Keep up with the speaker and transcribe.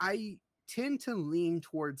I tend to lean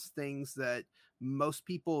towards things that most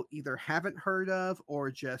people either haven't heard of or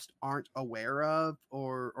just aren't aware of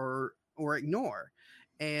or ignore.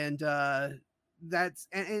 And that's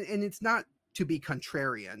and it's not to be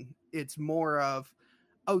contrarian. It's more of,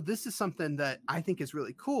 oh, this is something that I think is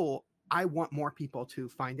really cool. I want more people to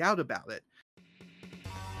find out about it.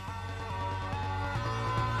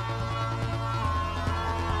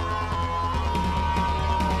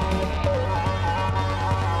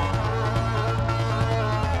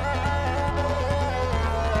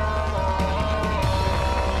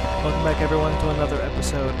 Welcome back, everyone, to another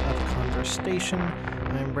episode of Conversation.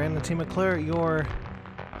 I'm Brandon T. McClure, your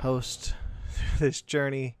host through this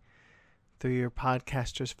journey through your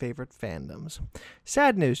podcaster's favorite fandoms.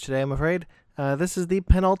 Sad news today, I'm afraid. This is the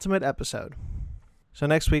penultimate episode. So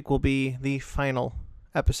next week will be the final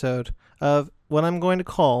episode of what I'm going to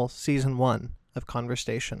call Season 1 of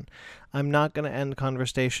Conversation. I'm not going to end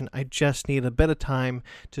Conversation. I just need a bit of time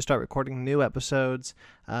to start recording new episodes,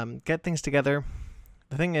 get things together.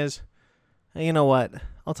 The thing is, you know what?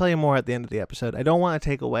 I'll tell you more at the end of the episode. I don't want to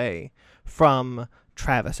take away from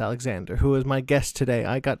Travis Alexander, who is my guest today.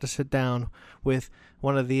 I got to sit down with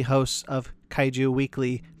one of the hosts of Kaiju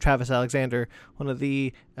Weekly, Travis Alexander, one of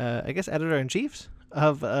the, editor-in-chiefs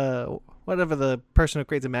of whatever the person who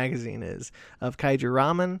creates a magazine is, of Kaiju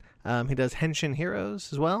Ramen. He does Henshin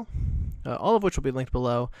Heroes as well, all of which will be linked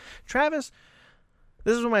below. Travis,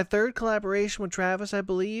 this is my third collaboration with Travis, I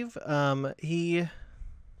believe. He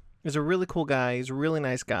is a really cool guy. He's a really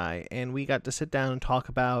nice guy, and we got to sit down and talk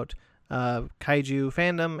about kaiju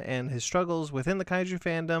fandom and his struggles within the kaiju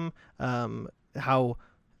fandom, how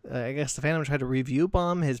I guess the fandom tried to review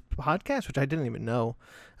bomb his podcast, which I didn't even know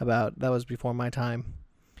about. That was before my time.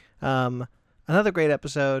 Another great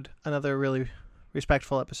episode, another really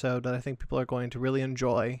respectful episode that I think people are going to really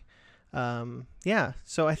enjoy.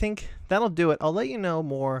 So I think that'll do it. I'll let you know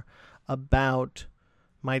more about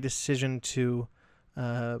my decision to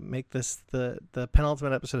make this the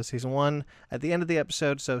penultimate episode of Season 1 at the end of the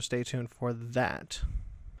episode, so stay tuned for that.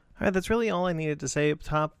 All right, that's really all I needed to say up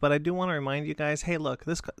top, but I do want to remind you guys, hey, look,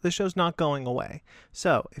 this show's not going away.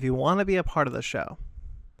 So if you want to be a part of the show,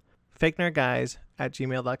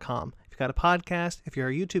 fakenerdguys@gmail.com. If you've got a podcast, if you're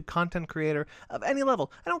a YouTube content creator of any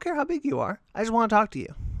level, I don't care how big you are, I just want to talk to you.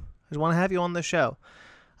 I just want to have you on the show.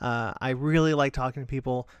 I really like talking to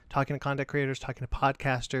people, talking to content creators, talking to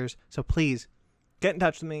podcasters, so please, get in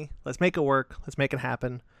touch with me. Let's make it work. Let's make it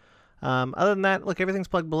happen. Other than that, look, everything's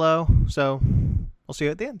plugged below, so I'll see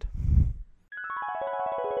you at the end.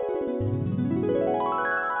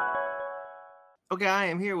 Okay, I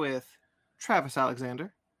am here with Travis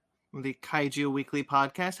Alexander from the Kaiju Weekly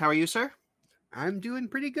podcast. How are you, sir? I'm doing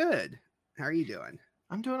pretty good. How are you doing?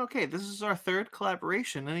 I'm doing okay. This is our third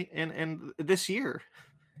collaboration in this year.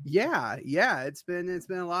 Yeah, it's been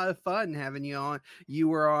a lot of fun having you on. You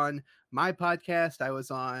were on my podcast, I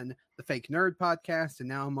was on the Fake Nerd podcast, and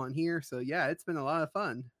now I'm on here. So yeah, it's been a lot of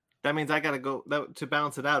fun. That means I gotta go to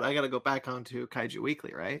balance it out. I gotta go back onto Kaiju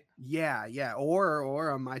Weekly, right? Yeah,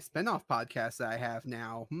 or on my spinoff podcast that I have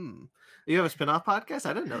now. You have a spinoff podcast?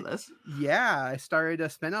 I didn't know this. Yeah, I started a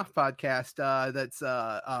spinoff podcast that's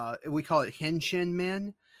we call it Henshin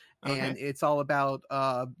Men, and it's all about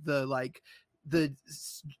the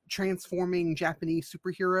transforming Japanese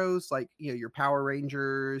superheroes, like, you know, your Power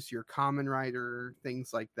Rangers, your Kamen Rider,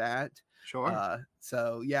 things like that. Sure.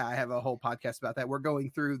 So yeah, I have a whole podcast about that. We're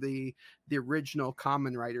going through the original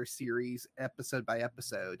Kamen Rider series episode by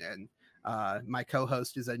episode, and my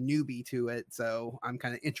co-host is a newbie to it, so I'm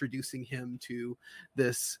kind of introducing him to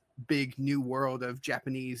this big new world of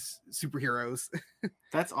Japanese superheroes.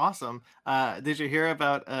 That's awesome. Did you hear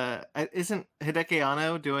about isn't Hideki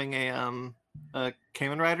Anno doing a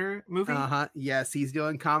Kamen Rider movie? Yes, he's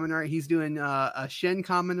doing Kamen Rider. He's doing a Shin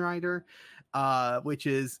Kamen Rider, which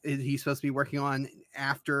is he's supposed to be working on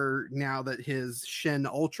after, now that his Shin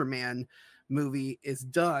Ultraman movie is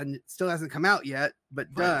done. It still hasn't come out yet,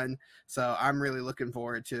 but done. So I'm really looking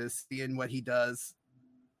forward to seeing what he does.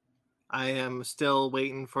 I am still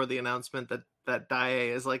waiting for the announcement that Daiei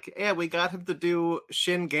is like, yeah, we got him to do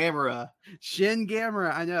Shin Gamera. Shin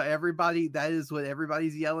Gamera. I know, everybody, that is what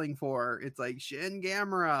everybody's yelling for. It's like Shin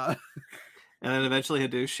Gamera. And then eventually he'll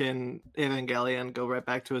do Shin Evangelion, go right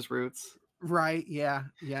back to his roots. Right, yeah.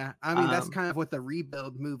 I mean, that's kind of what the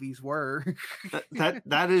rebuild movies were.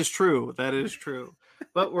 that is true. That is true.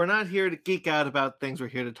 But we're not here to geek out about things. We're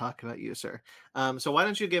here to talk about you, sir. So why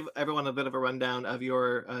don't you give everyone a bit of a rundown of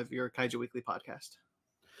your Kaiju Weekly podcast?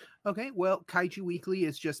 Okay, well, Kaiju Weekly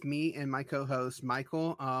is just me and my co-host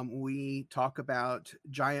Michael. We talk about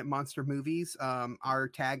giant monster movies. Our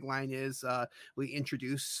tagline is we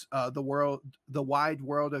introduce the wide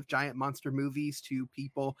world of giant monster movies to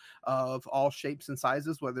people of all shapes and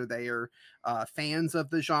sizes, whether they are fans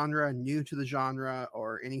of the genre, new to the genre,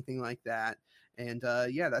 or anything like that. And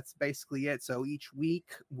yeah, that's basically it. So each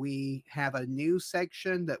week we have a news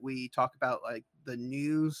section that we talk about, like the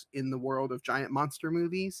news in the world of giant monster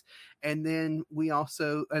movies, and then we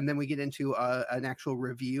get into an actual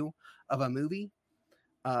review of a movie,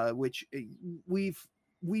 which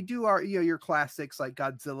we do our your classics like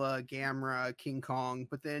Godzilla, Gamera, King Kong,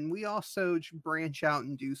 but then we also branch out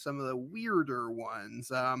and do some of the weirder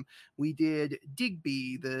ones. We did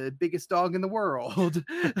Digby, the biggest dog in the world,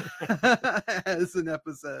 as an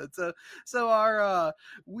episode. So our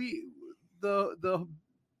we the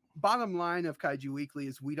bottom line of Kaiju Weekly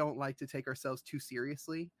is we don't like to take ourselves too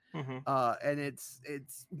seriously. Mm-hmm. And it's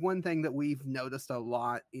one thing that we've noticed a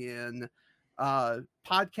lot in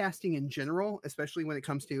podcasting in general, especially when it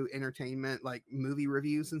comes to entertainment, like movie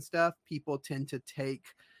reviews and stuff. People tend to take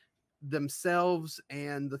themselves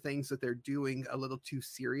and the things that they're doing a little too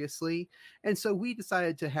seriously, and so we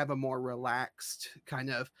decided to have a more relaxed kind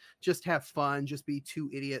of, just have fun, just be two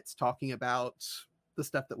idiots talking about the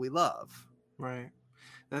stuff that we love. Right.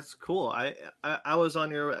 That's cool. I was on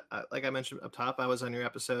your, like I mentioned up top, I was on your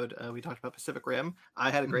episode. We talked about Pacific Rim. I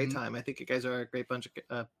had a great time. I think you guys are a great bunch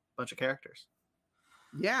of characters.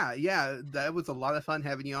 Yeah, that was a lot of fun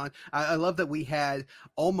having you on. I love that we had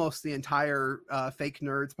almost the entire Fake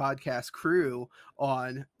Nerds podcast crew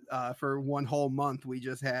on for one whole month. We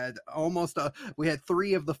just had we had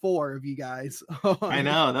 3 of the 4 of you guys on. I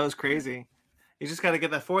know, that was crazy. You just got to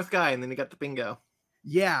get that 4th guy, and then you got the bingo.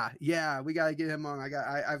 Yeah, we gotta get him on.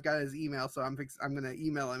 I've got his email, so I'm gonna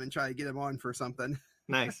email him and try to get him on for something.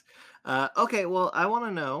 Nice. Okay, well, I want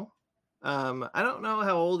to know. I don't know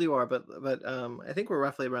how old you are, but I think we're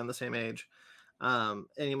roughly around the same age. And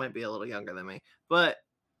you might be a little younger than me. But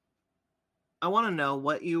I want to know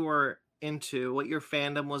what you were into, what your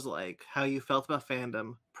fandom was like, how you felt about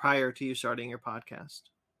fandom prior to you starting your podcast.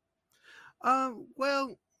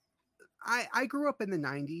 Well, I grew up in the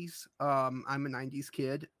 90s. I'm a 90s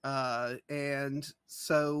kid. And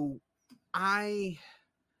so I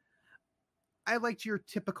liked your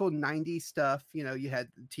typical 90s stuff. You know, you had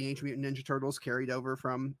Teenage Mutant Ninja Turtles carried over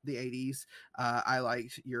from the 80s. I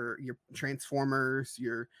liked your Transformers,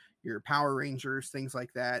 your Power Rangers, things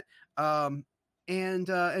like that. And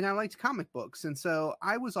I liked comic books, and so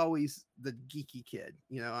I was always the geeky kid.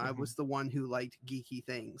 You know, I was the one who liked geeky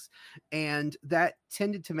things, and that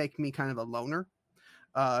tended to make me kind of a loner,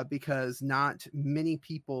 because not many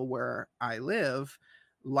people where I live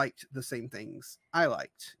liked the same things I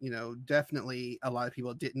liked. You know, definitely a lot of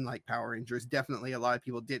people didn't like Power Rangers. Definitely a lot of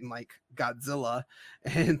people didn't like Godzilla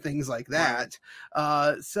and things like that.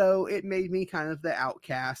 So it made me kind of the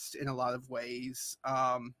outcast in a lot of ways.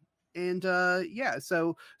 And yeah,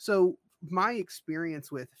 so my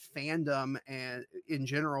experience with fandom and in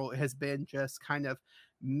general has been just kind of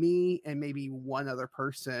me and maybe one other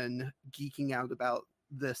person geeking out about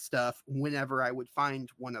this stuff whenever I would find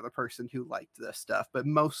one other person who liked this stuff, but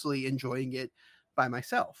mostly enjoying it by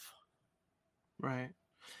myself. Right.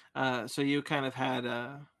 So you kind of had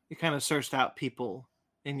you kind of searched out people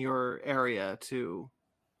in your area to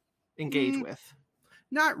engage with.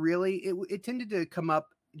 Not really. It tended to come up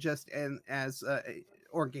just as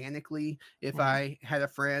organically. If I had a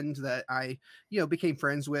friend that I became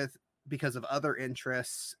friends with because of other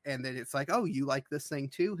interests, and then it's like, oh, you like this thing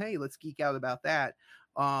too, hey, let's geek out about that.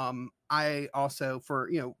 I also, for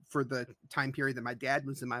the time period that my dad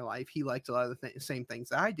was in my life, he liked a lot of the same things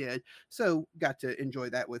that I did, so got to enjoy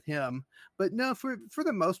that with him. But no, for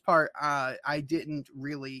the most part, I didn't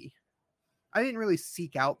really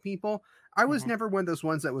seek out people. I was never one of those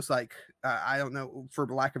ones that was like, I don't know, for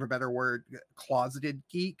lack of a better word, closeted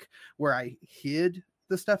geek, where I hid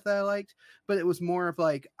the stuff that I liked. But it was more of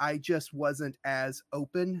like, I just wasn't as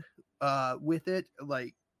open with it,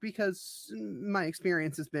 like, because my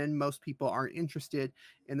experience has been most people aren't interested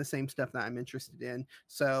in the same stuff that I'm interested in.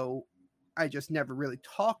 So I just never really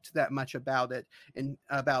talked that much about it and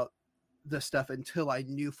about the stuff until I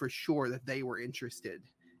knew for sure that they were interested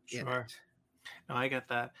in it. No, I get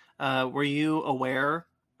that. Were you aware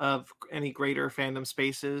of any greater fandom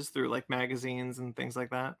spaces through like magazines and things like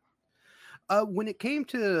that? When it came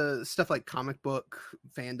to stuff like comic book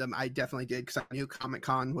fandom, I definitely did, because I knew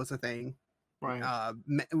Comic-Con was a thing. Right.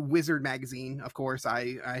 Wizard magazine. Of course,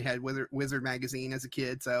 I had Wizard magazine as a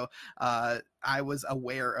kid, so I was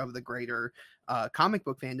aware of the greater comic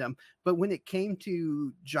book fandom. But when it came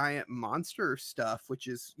to giant monster stuff, which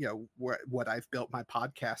is, you know, what I've built my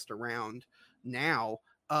podcast around now,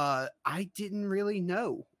 I didn't really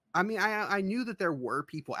know. I mean, I knew that there were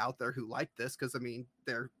people out there who liked this, because I mean,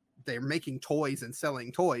 they're making toys and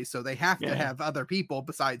selling toys, so they have to have other people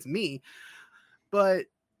besides me. But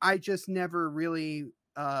I just never really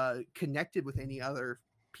connected with any other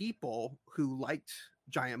people who liked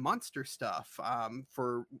giant monster stuff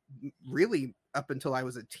for really up until I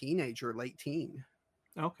was a teenager, late teen.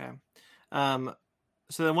 Okay. So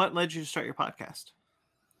then what led you to start your podcast?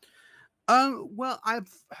 Well,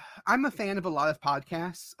 I'm a fan of a lot of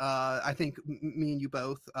podcasts. I think me and you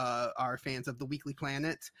both are fans of The Weekly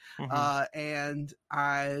Planet. And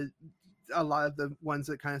a lot of the ones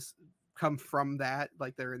that kind of come from that,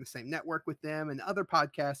 like they're in the same network with them and other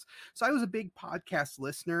podcasts. So I was a big podcast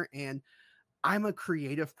listener, and I'm a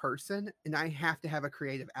creative person, and I have to have a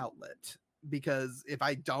creative outlet, because if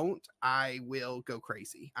I don't, I will go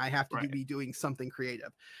crazy. I have to be doing something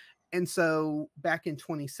creative. And so back in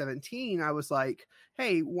 2017, I was like,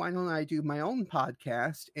 hey, why don't I do my own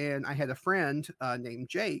podcast? And I had a friend named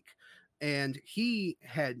Jake, and he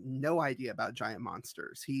had no idea about giant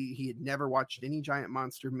monsters. He had never watched any giant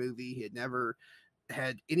monster movie. He had never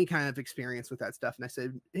had any kind of experience with that stuff. And I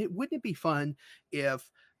said, wouldn't it be fun if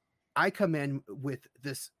I come in with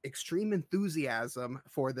this extreme enthusiasm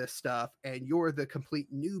for this stuff, and you're the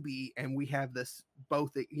complete newbie, and we have this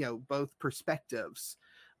both perspectives,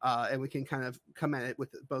 and we can kind of come at it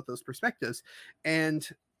with both those perspectives. And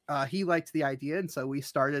he liked the idea, and so we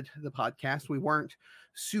started the podcast. We weren't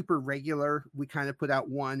super regular. We kind of put out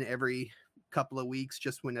one every couple of weeks,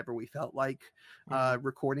 just whenever we felt like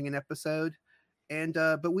recording an episode. And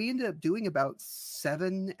but we ended up doing about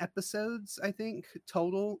 7 episodes, I think,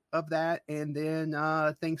 total of that. And then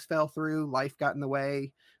things fell through. Life got in the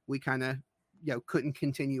way. We kind of, couldn't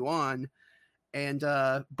continue on. And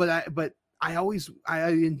but I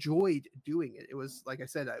enjoyed doing it. It was, like I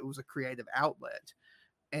said, it was a creative outlet.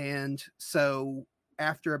 And so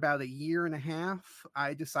after about a year and a half,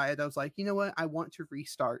 I decided, I was like, you know what? I want to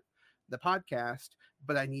restart the podcast,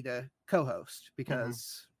 but I need a co-host,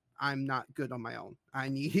 because I'm not good on my own. I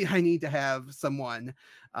need to have someone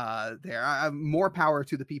there. I'm more power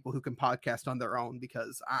to the people who can podcast on their own,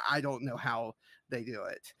 because I don't know how they do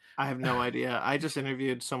it. I have no idea. I just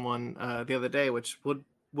interviewed someone the other day, which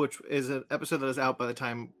is an episode that is out by the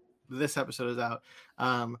time this episode is out.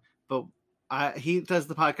 But he does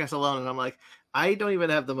the podcast alone, and I'm like, I don't even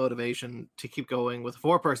have the motivation to keep going with a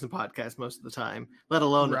 4-person podcast most of the time, let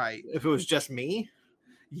alone if it was just me.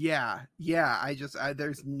 Yeah.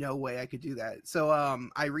 There's no way I could do that. So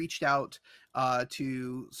I reached out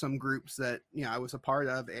to some groups that I was a part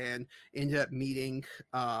of, and ended up meeting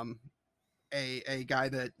a guy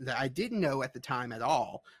that I didn't know at the time at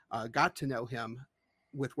all. Got to know him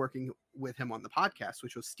with working with him on the podcast,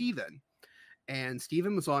 which was Steven. And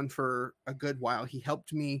Steven was on for a good while. He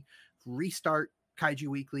helped me restart Kaiju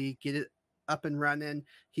Weekly, get it up and running.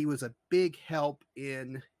 He was a big help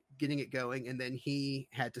in getting it going, and then he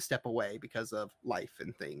had to step away because of life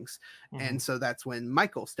and things. And so that's when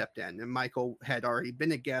Michael stepped in, and Michael had already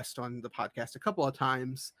been a guest on the podcast a couple of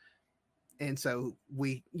times. And so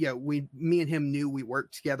me and him knew we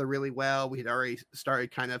worked together really well. We had already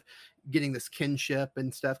started kind of getting this kinship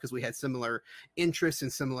and stuff, because we had similar interests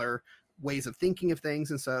and similar ways of thinking of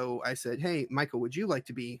things. And so I said, hey, Michael, would you like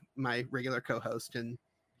to be my regular co-host? And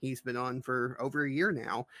he's been on for over a year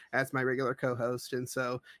now as my regular co-host. And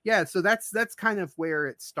so, so that's kind of where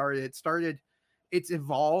it started. It's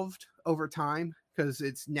evolved over time, because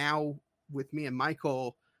it's now with me and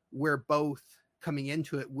Michael, we're both coming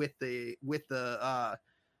into it with this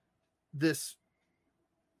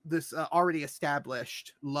already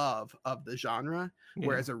established love of the genre.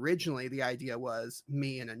 Whereas originally the idea was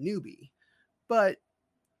me and a newbie, but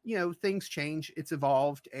things change, it's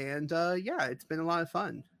evolved, and it's been a lot of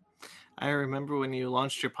fun. I remember when you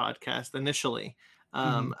launched your podcast initially.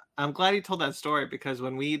 I'm glad you told that story, because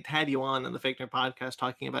when we had you on the Fake Nerd podcast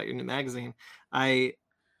talking about your new magazine, I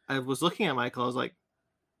was looking at Michael. I was like,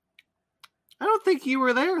 I don't think you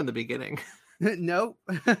were there in the beginning. Nope.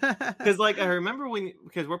 Because I remember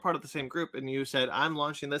because we're part of the same group, and you said, I'm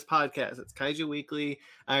launching this podcast. It's Kaiju Weekly.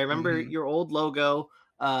 I remember your old logo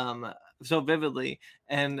so vividly,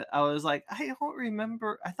 and I was like, I don't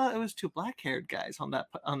remember. I thought it was 2 black-haired guys on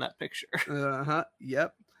that picture.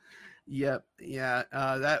 Yep. Yep. Yeah.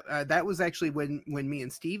 That was actually when me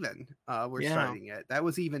and Steven were Yeah. starting it. That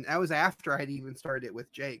was after I had even started it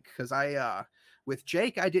with Jake, because I with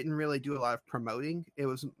Jake I didn't really do a lot of promoting. It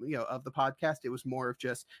was, of the podcast. It was more of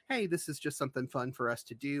just, hey, this is just something fun for us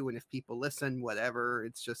to do, and if people listen, whatever,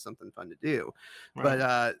 it's just something fun to do.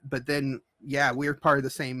 Right. But then yeah, we're part of the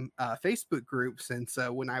same Facebook groups, and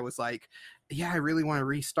so when I was like, yeah, I really want to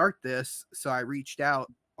restart this, so I reached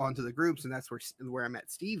out onto the groups, and that's where I met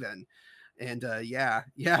Steven. And yeah,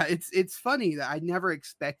 it's funny that I never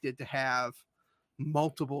expected to have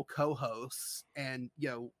multiple co-hosts, and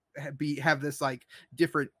have this like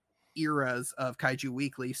different eras of Kaiju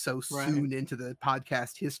Weekly so soon into the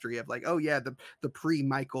podcast history of like, oh yeah, the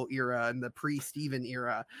pre-Michael era and the pre-Steven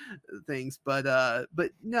era things. But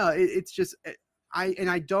no, it's just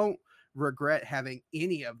I don't regret having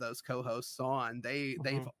any of those co-hosts on.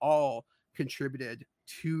 They've all contributed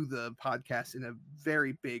to the podcast in a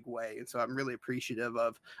very big way, and so I'm really appreciative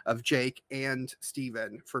of Jake and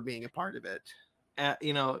Steven for being a part of it.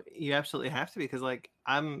 You absolutely have to be, because like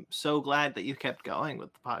I'm so glad that you kept going with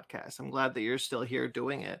the podcast. I'm glad that you're still here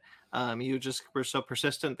doing it. You just were so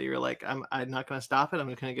persistent that you're like, I'm not going to stop it. I'm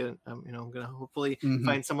going to get, I'm going to hopefully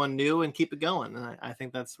find someone new and keep it going. And I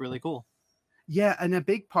think that's really cool. Yeah, and a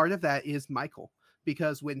big part of that is Michael,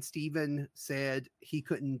 because when Steven said he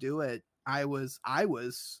couldn't do it, I was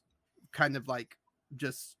kind of like,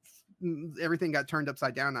 just everything got turned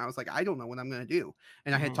upside down. I was like, I don't know what I'm going to do.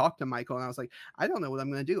 And I had talked to Michael, and I was like, I don't know what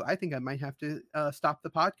I'm going to do. I think I might have to stop the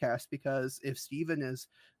podcast, because if Steven is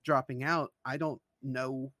dropping out, I don't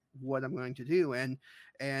know what I'm going to do.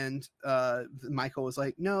 And Michael was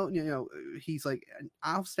like, no, he's like,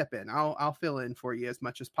 I'll step in. I'll fill in for you as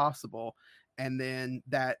much as possible. And then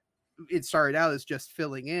that it started out as just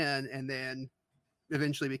filling in, and then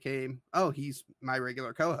eventually became, oh, he's my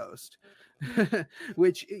regular co-host.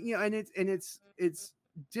 Which, and it's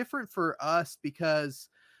different for us, because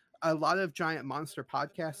a lot of giant monster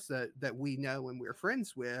podcasts that we know and we're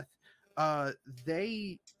friends with,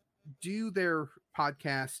 they do their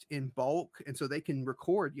podcast in bulk, and so they can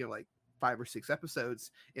record like 5 or 6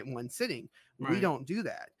 episodes in one sitting. We don't do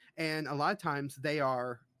that, and a lot of times they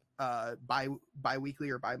are bi-weekly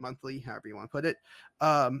or bi-monthly, however you want to put it,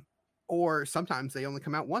 or sometimes they only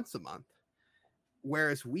come out once a month,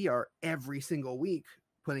 whereas we are every single week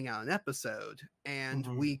putting out an episode. And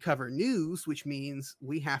we cover news, which means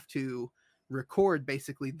we have to record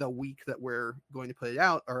basically the week that we're going to put it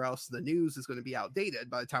out, or else the news is going to be outdated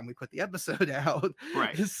by the time we put the episode out.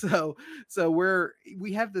 So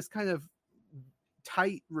we have this kind of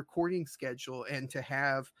tight recording schedule, and to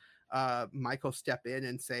have Michael step in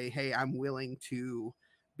and say, hey, I'm willing to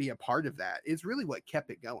be a part of that, is really what kept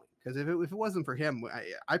it going. Because if it wasn't for him,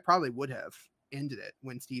 I probably would have ended it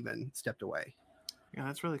when Steven stepped away. Yeah,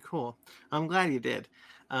 that's really cool. I'm glad you did.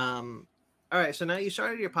 All right, so now you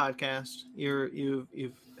started your podcast.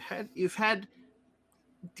 You've had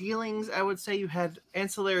dealings. I would say you had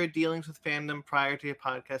ancillary dealings with fandom prior to your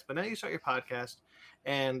podcast, but now you start your podcast,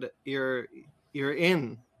 and you're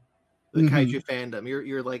in the kaiju fandom.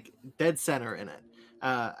 You're like dead center in it.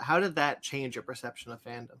 How did that change your perception of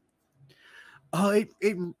fandom?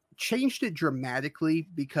 It changed it dramatically,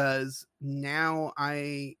 because now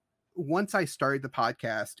once I started the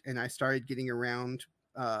podcast and I started getting around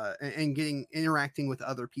and interacting with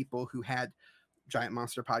other people who had giant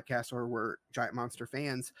monster podcasts or were giant monster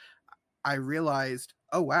fans, I realized,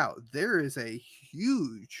 oh wow, there is a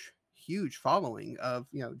huge following of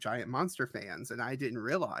giant monster fans, and I didn't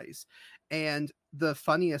realize. And the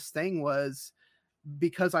funniest thing was,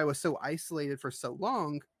 because I was so isolated for so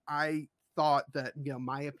long, I thought that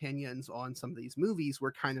my opinions on some of these movies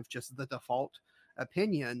were kind of just the default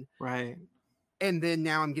opinion, right? And then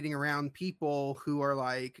now I'm getting around people who are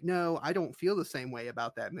like, no, I don't feel the same way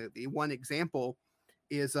about that movie. One example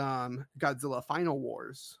is Godzilla Final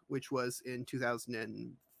Wars, which was in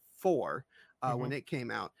 2004 when it came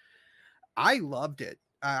out. I loved it.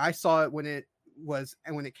 I saw it when it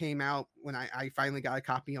came out. When I finally got a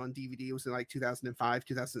copy on DVD, it was in like 2005,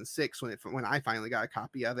 2006 when I finally got a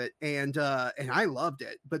copy of it, and I loved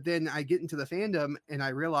it. But then I get into the fandom and I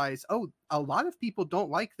realize, oh, a lot of people don't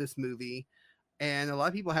like this movie, and a lot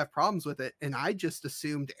of people have problems with it, and I just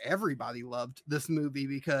assumed everybody loved this movie,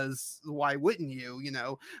 because why wouldn't you?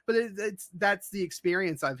 But that's the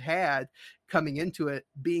experience I've had coming into it,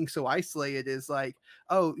 being so isolated, is like,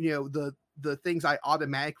 oh, the things I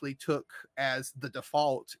automatically took as the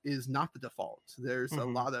default is not the default. There's a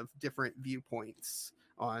lot of different viewpoints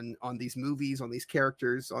on these movies, on these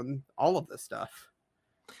characters, on all of this stuff.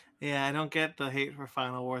 Yeah, I don't get the hate for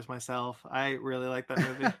Final Wars myself. I really like that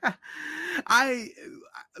movie.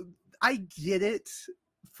 I get it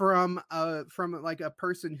from like a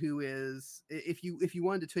person who is, if you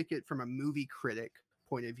wanted to take it from a movie critic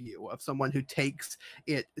point of view, of someone who takes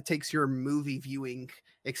your movie viewing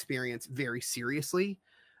experience very seriously,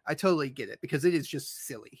 I totally get it, because it is just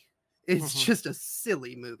silly. It's just a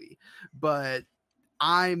silly movie. But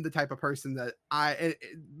I'm the type of person that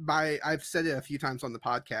I've said it a few times on the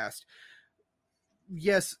podcast.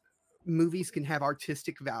 Yes, movies can have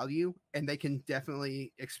artistic value, and they can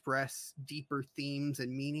definitely express deeper themes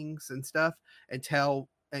and meanings and stuff, and tell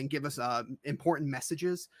and give us important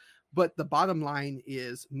messages. But the bottom line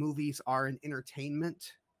is, movies are an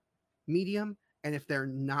entertainment medium, and if they're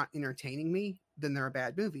not entertaining me, then they're a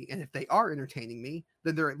bad movie. And if they are entertaining me,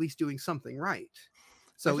 then they're at least doing something right.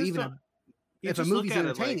 So even if a movie's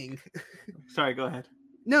entertaining, sorry, go ahead.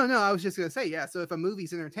 No, I was just gonna say, yeah. So if a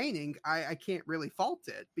movie's entertaining, I can't really fault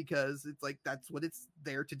it, because it's like, that's what it's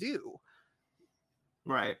there to do.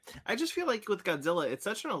 Right. I just feel like with Godzilla, it's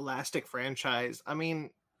such an elastic franchise. I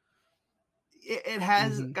mean, it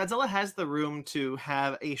has Godzilla has the room to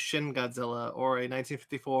have a Shin Godzilla or a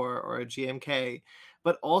 1954 or a GMK,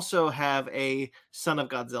 but also have a Son of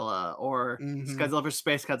Godzilla or Godzilla vs.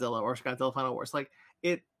 Space Godzilla or Godzilla Final Wars. Like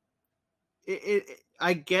it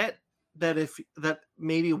I get that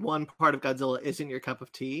maybe one part of Godzilla isn't your cup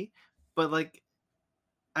of tea, but like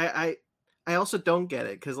I also don't get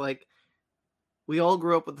it, because like we all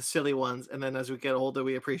grew up with the silly ones, and then as we get older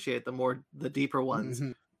we appreciate the deeper ones.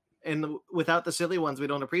 And without the silly ones, we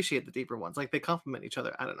don't appreciate the deeper ones. Like, they complement each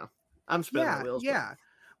other. I don't know. I'm spinning my wheels. Yeah.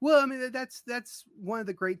 Well, I mean, that's one of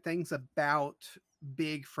the great things about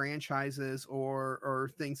big franchises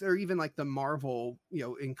or things, or even like the Marvel,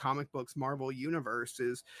 in comic books, Marvel universe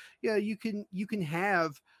is, you can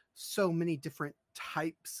have so many different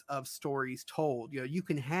types of stories told. You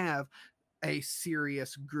can have a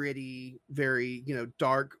serious, gritty, very,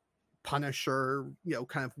 dark Punisher,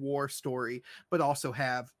 kind of war story, but also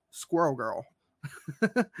have Squirrel Girl,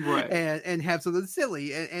 right, and have something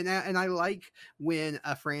silly, and I like when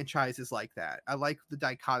a franchise is like that. I like the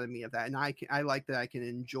dichotomy of that, and I like that I can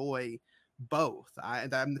enjoy both.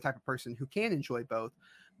 I'm the type of person who can enjoy both.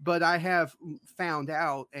 But I have found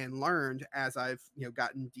out and learned, as I've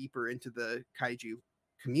gotten deeper into the kaiju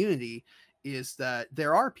community, is that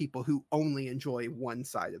there are people who only enjoy one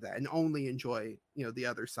side of that and only enjoy the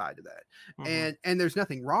other side of that, and there's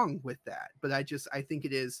nothing wrong with that. But I think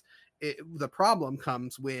the problem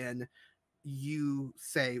comes when you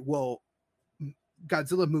say, well,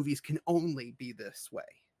 Godzilla movies can only be this way,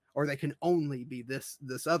 or they can only be this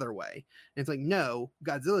other way. And it's like, no,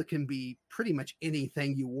 Godzilla can be pretty much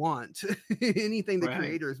anything you want. Anything the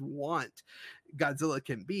creators want, Godzilla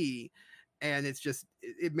can be. And it's just,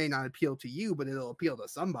 it may not appeal to you, but it'll appeal to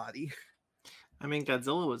somebody. I mean,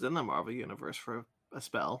 Godzilla was in the Marvel universe for a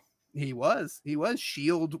spell. He was.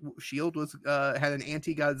 Shield was had an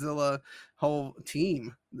anti-Godzilla whole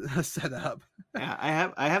team set up.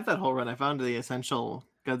 Yeah, I have that whole run. I found the Essential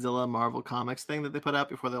Godzilla Marvel Comics thing that they put out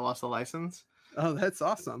before they lost the license. Oh, that's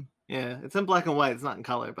awesome. Yeah, it's in black and white. It's not in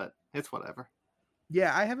color, but it's whatever.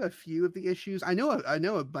 Yeah, I have a few of the issues. I know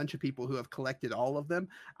a bunch of people who have collected all of them.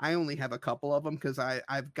 I only have a couple of them because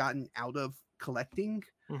I've gotten out of collecting.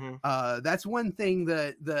 That's one thing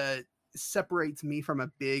that separates me from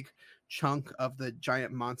a big chunk of the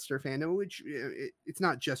giant monster fandom, which it's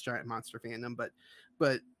not just giant monster fandom,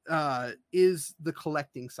 but is the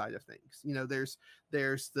collecting side of things.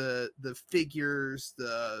 There's the figures,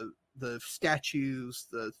 the statues,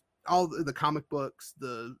 all the comic books,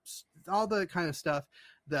 all the kind of stuff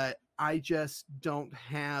that I just don't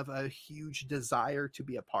have a huge desire to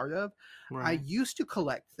be a part of. I used to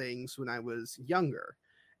collect things when I was younger,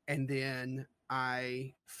 and then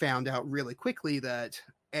I found out really quickly that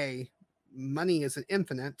money isn't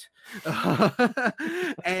infinite,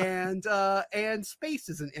 and space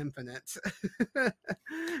isn't infinite.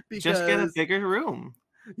 Because just get a bigger room.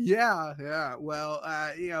 Yeah. Well,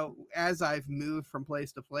 as I've moved from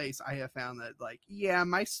place to place, I have found that,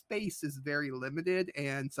 my space is very limited,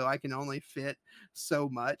 and so I can only fit so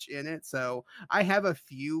much in it. So I have a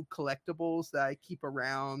few collectibles that I keep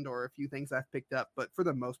around, or a few things I've picked up, but for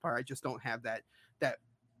the most part, I just don't have that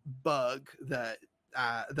bug that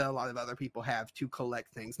a lot of other people have to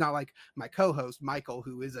collect things. Not like my co-host Michael,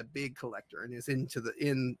 who is a big collector and is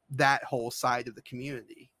in that whole side of the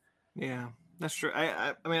community. Yeah. That's true.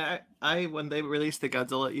 I mean, when they released the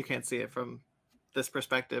Godzilla, you can't see it from this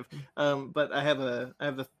perspective. But I have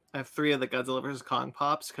 3 of the Godzilla vs. Kong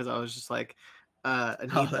pops, because I was just like, I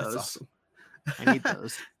need those. Awesome. I need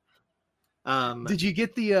those. Did you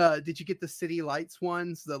get the City Lights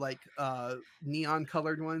ones, the neon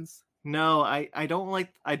colored ones? No, I don't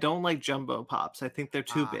like jumbo pops. I think they're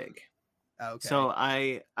too Ah, big. okay. So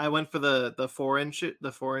I went for the 4-inch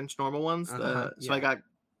normal ones. Uh-huh. So I Yeah. got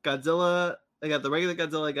Godzilla. I got the regular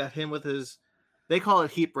Godzilla. I got him with his. They call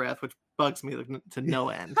it heat breath, which bugs me to no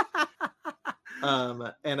end.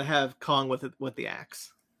 And I have Kong with the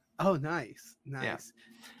axe. Oh, nice. Yeah. Nice.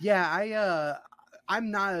 Yeah,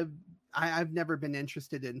 I'm not a I've never been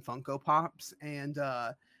interested in Funko Pops, and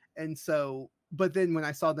so but then when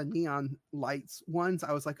I saw the neon lights ones,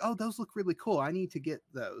 I was like, "Oh, those look really cool. I need to get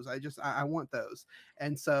those. I want those."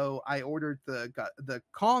 And so I ordered the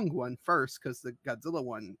Kong one first because the Godzilla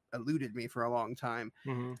one eluded me for a long time.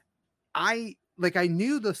 Hmm. I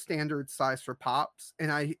knew the standard size for pops,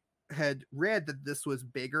 and I had read that this was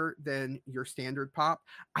bigger than your standard pop.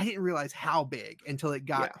 I didn't realize how big until it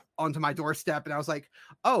got Yeah. onto my doorstep, and I was like,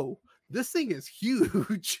 "Oh, this thing is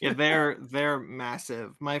huge." Yeah, they're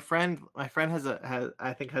massive. My friend has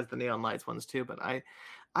I think has the neon lights ones too, but I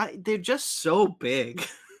they're just so big.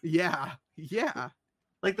 Yeah, yeah.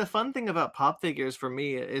 Like the fun thing about pop figures for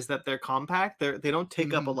me is that they're compact. They don't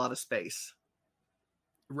take up a Mhm. lot of space.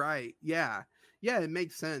 Right. Yeah. Yeah, it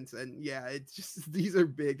makes sense. And yeah, it's just these are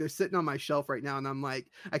big. They're sitting on my shelf right now, and I'm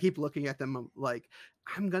like, I keep looking at them. I'm like,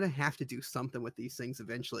 I'm gonna have to do something with these things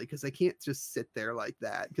eventually because they can't just sit there like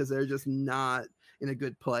that because they're just not in a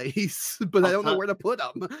good place. But I I'll don't know tell where to put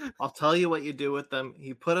them. I'll tell you what you do with them.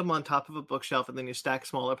 You put them on top of a bookshelf and then you stack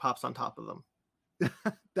smaller pops on top of them.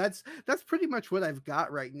 That's pretty much what I've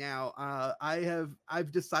got right now.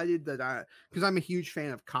 I've decided that because I'm a huge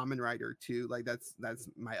fan of Common Rider too. Like that's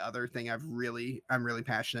my other thing I'm really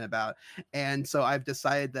passionate about. And so I've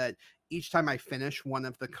decided that each time I finish one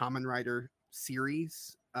of the Common Rider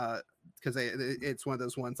series, because it's one of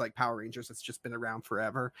those ones like Power Rangers that's just been around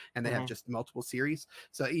forever and they have Hmm. just multiple series.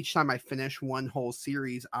 So each time I finish one whole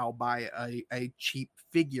series, I'll buy a cheap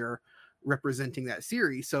figure representing that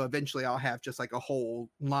series. So eventually I'll have just like a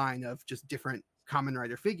whole line of just different Common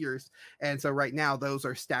Rider figures. And so right now those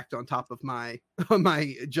are stacked on top of my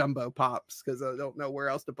my jumbo pops because I don't know where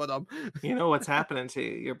else to put them. You know what's happening to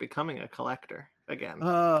you? You're becoming a collector again.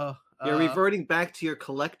 uh You're uh reverting back to your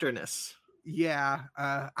collectorness. yeah,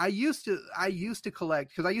 I used to collect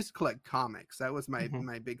because I used to collect comics. That was Hmm.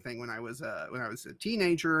 my big thing when I was a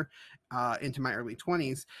teenager, into my early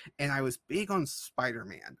 20s, and I was big on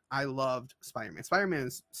Spider-Man. I loved Spider-Man. Spider-Man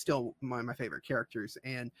is still one of my favorite characters,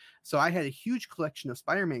 and so I had a huge collection of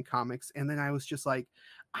Spider-Man comics. And then I was just like,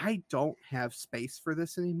 I don't have space for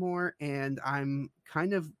this anymore, and I'm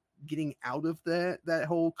kind of getting out of that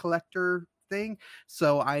whole collector thing.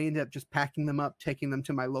 So I ended up just packing them up, taking them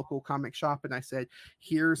to my local comic shop, and I said,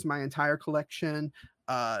 "Here's my entire collection.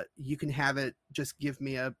 You can have it. Just give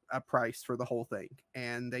me a price for the whole thing."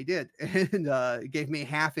 And they did, and gave me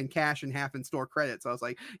half in cash and half in store credits. So I was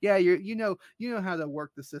like, "Yeah, you know how to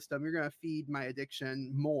work the system. You're gonna feed my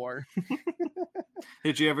addiction more."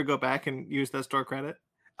 Did you ever go back and use that store credit?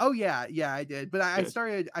 Oh yeah, yeah, I did. But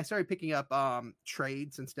Good. I started picking up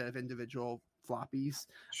trades instead of individual floppies.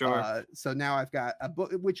 Sure. So now I've got a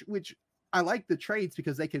book which I like the trades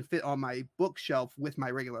because they can fit on my bookshelf with my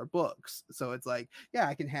regular books. So it's like, yeah,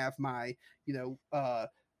 I can have my, you know,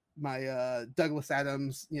 my Douglas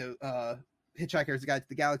Adams, Hitchhiker's Guide to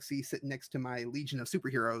the Galaxy sitting next to my Legion of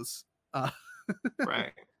Superheroes. Uh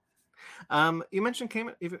Right. You mentioned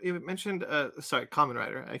sorry, Kamen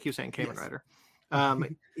Rider. I keep saying Kamen yes. Rider.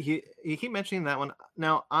 You keep mentioning that one.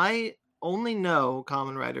 Now I only know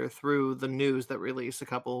Kamen Rider through the news that released a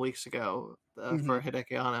couple of weeks ago for Mhm.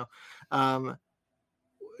 Hideki Anno. Um,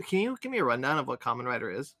 can you give me a rundown of what Kamen Rider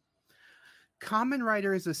is? Kamen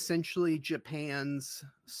Rider is essentially Japan's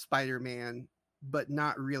Spider-Man, but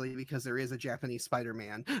not really because there is a Japanese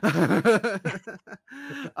Spider-Man.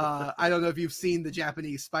 I don't know if you've seen the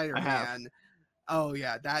Japanese I have. Spider-Man. Oh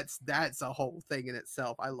yeah, that's a whole thing in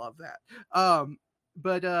itself. I love that.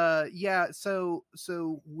 But yeah, so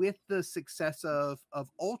with the success of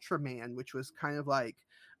Ultraman, which was kind of like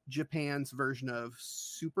Japan's version of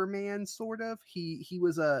Superman, sort of.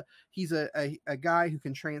 He's a guy who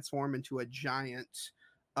can transform into a giant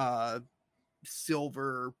uh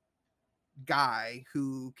silver guy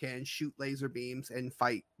who can shoot laser beams and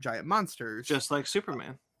fight giant monsters. Just like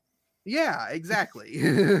Superman. Yeah, exactly.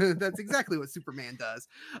 That's exactly what Superman does.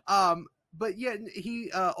 But yeah, he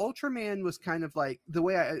Ultraman was kind of like the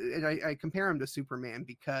way I compare him to Superman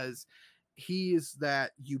because he is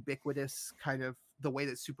that ubiquitous kind of the way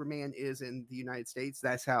that Superman is in the United States.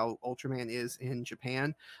 That's how Ultraman is in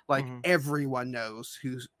Japan. Like everyone knows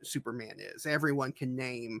who Superman is. Everyone can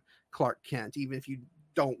name Clark Kent, even if you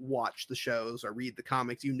don't watch the shows or read the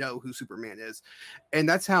comics, you know who Superman is. And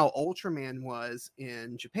that's how Ultraman was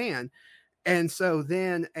in Japan. And so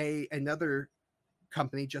then another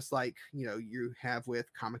company, just like, you know, you have with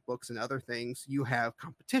comic books and other things, you have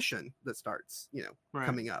competition that starts, you know,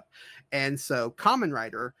 coming up. And so Kamen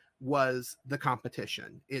Rider was the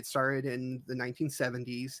competition. It started in the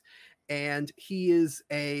 1970s, and he's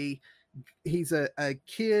a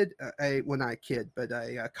kid, well, not a kid, but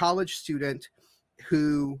a college student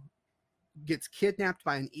who gets kidnapped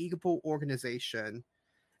by an evil organization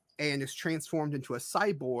and is transformed into a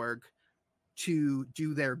cyborg to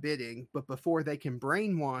do their bidding. But before they can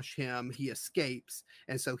brainwash him, he escapes.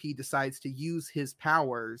 And so he decides to use his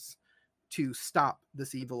powers to stop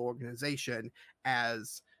this evil organization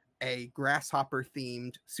as a grasshopper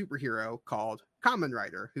themed superhero called Kamen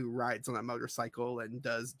Rider, who rides on a motorcycle and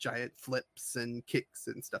does giant flips and kicks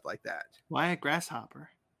and stuff like that. Why a grasshopper?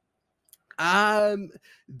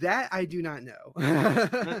 That I do not know.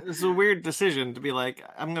 It's a weird decision to be like,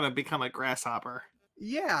 I'm gonna become a grasshopper.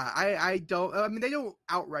 Yeah, I don't. I mean, they don't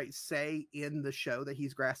outright say in the show that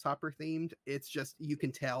he's grasshopper themed. It's just you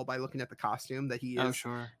can tell by looking at the costume that he is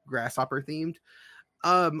grasshopper themed.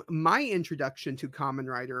 My introduction to Kamen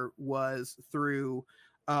Rider was through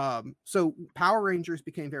so Power Rangers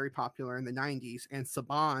became very popular in the 90s, and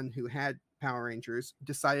Saban, who had Power Rangers,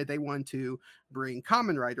 decided they wanted to bring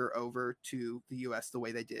Kamen Rider over to the US the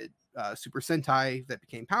way they did Super Sentai that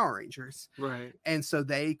became Power Rangers. Right. And so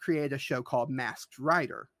they created a show called Masked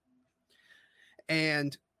Rider.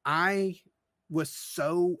 And I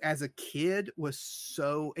as a kid, was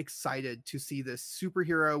so excited to see this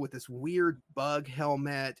superhero with this weird bug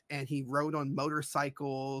helmet, and he rode on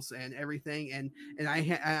motorcycles and everything. And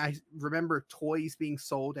I remember toys being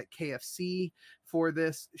sold at KFC for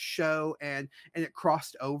this show, and it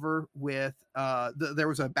crossed over with there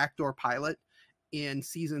was a backdoor pilot in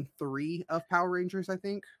season 3 of Power Rangers, I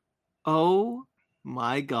think. Oh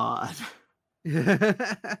my God.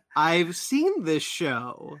 I've seen this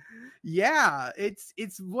show. Yeah, it's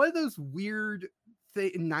one of those weird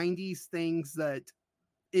 90s things that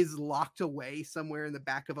is locked away somewhere in the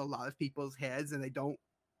back of a lot of people's heads, and they don't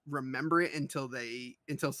remember it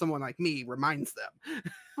until someone like me reminds them.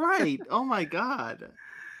 Right. Oh my God.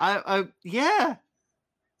 Yeah.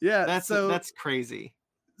 That's crazy.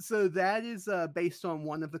 So that is based on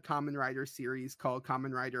one of the Kamen Rider series called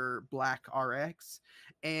Kamen Rider Black RX.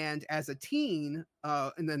 And as a teen,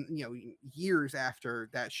 and then, you know, years after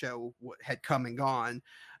that show had come and gone,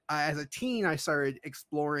 as a teen, I started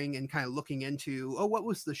exploring and kind of looking into, what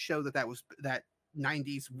was the show that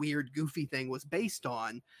 90s weird goofy thing was based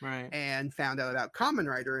on, right? And found out about Kamen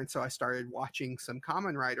Rider. And so I started watching some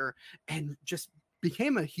Kamen Rider and just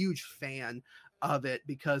became a huge fan of it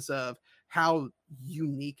because of how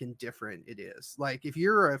unique and different it is. Like, if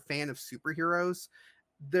you're a fan of superheroes,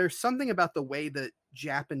 there's something about the way that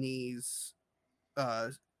Japanese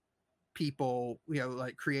people, you know,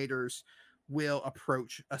 like creators, will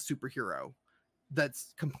approach a superhero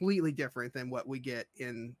that's completely different than what we get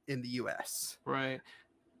in the US. Right.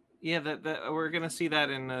 Yeah, that we're gonna see that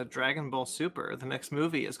in Dragon Ball Super. The next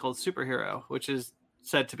movie is called Superhero, which is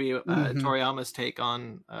said to be Toriyama's take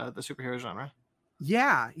on the superhero genre.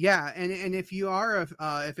 Yeah, and if you are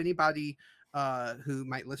if anybody who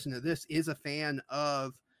might listen to this is a fan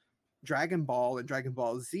of Dragon Ball and Dragon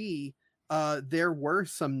Ball Z, there were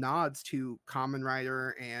some nods to Kamen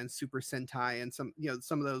Rider and Super Sentai and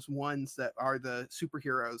some of those ones that are the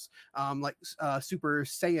superheroes, like Super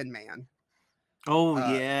Saiyan Man. Oh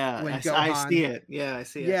yeah, I see it. Yeah, I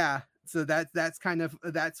see it. Yeah, so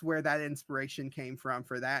that's where that inspiration came from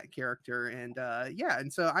for that character. And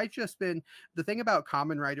and so I've just been, the thing about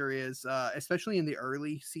Kamen Rider is especially in the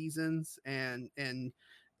early seasons and in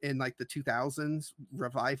like the 2000s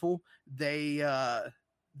revival, they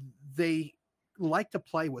like to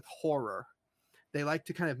play with horror. They like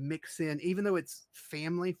to kind of mix in, even though it's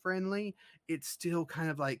family friendly, it's still kind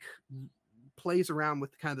of like plays around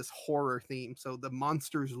with kind of this horror theme. So the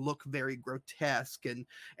monsters look very grotesque and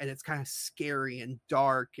it's kind of scary and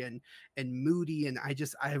dark and moody. And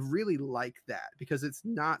I really like that because it's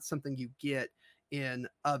not something you get in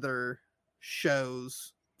other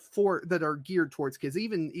shows that are geared towards kids.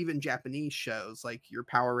 Even Japanese shows like your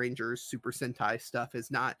Power Rangers, Super Sentai stuff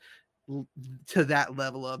is not to that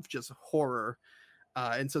level of just horror.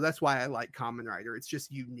 And so that's why I like Kamen Rider. It's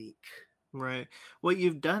just unique. Right. What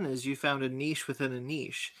you've done is you found a niche within a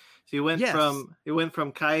niche. So you went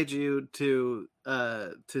from kaiju to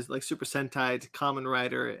like Super Sentai to Kamen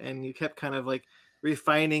Rider, and you kept kind of like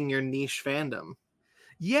refining your niche fandom.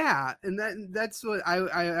 Yeah, and that's what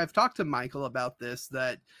I've talked to Michael about this,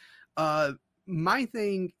 that my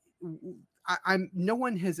thing, I'm no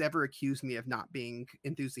one has ever accused me of not being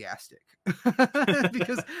enthusiastic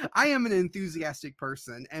because I am an enthusiastic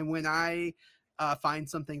person, and when I find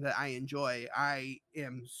something that I enjoy, I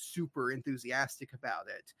am super enthusiastic about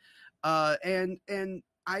it. And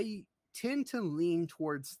I tend to lean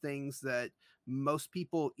towards things that most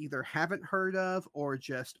people either haven't heard of or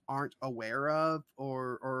just aren't aware of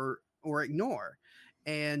or ignore.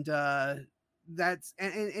 And and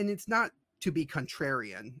it's not to be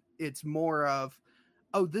contrarian. It's more of,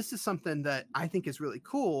 oh, this is something that I think is really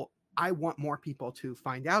cool. I want more people to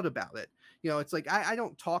find out about it. It's like I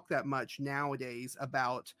don't talk that much nowadays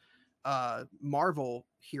about Marvel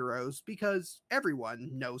heroes because everyone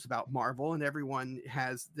knows about Marvel and everyone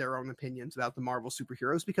has their own opinions about the Marvel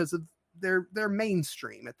superheroes because of their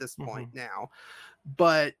mainstream at this point now.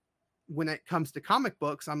 But when it comes to comic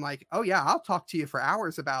books, I'm like, oh yeah, I'll talk to you for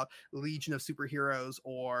hours about Legion of Superheroes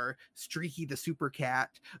or Streaky the Super Cat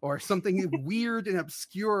or something weird and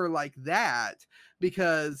obscure like that,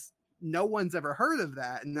 because no one's ever heard of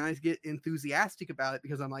that. And I get enthusiastic about it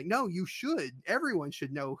because I'm like, no, you should. Everyone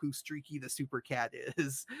should know who Streaky the Super Cat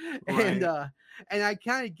is. Right. And I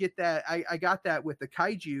kind of get that. I got that with the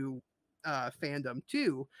kaiju fandom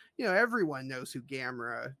too. Everyone knows who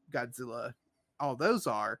Gamera, Godzilla, all those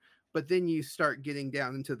are. But then you start getting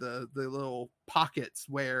down into the little pockets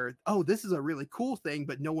where, oh, this is a really cool thing,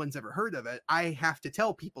 but no one's ever heard of it. I have to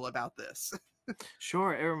tell people about this.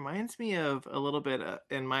 Sure. It reminds me of a little bit,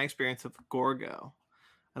 in my experience, of Gorgo.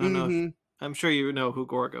 I don't know if, I'm sure you know who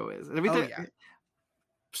Gorgo is. Yeah.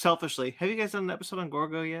 Selfishly, have you guys done an episode on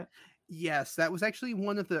Gorgo yet? Yes, that was actually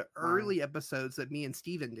one of the early episodes that me and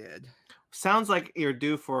Steven did. Sounds like you're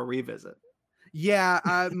due for a revisit.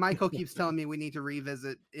 Yeah, Michael keeps telling me we need to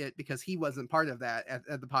revisit it because he wasn't part of that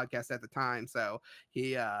at the podcast at the time. So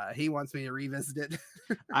he wants me to revisit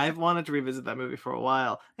it. I've wanted to revisit that movie for a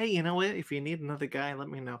while. Hey, you know what? If you need another guy, let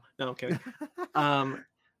me know. No, I'm kidding.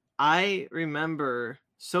 I remember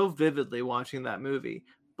so vividly watching that movie,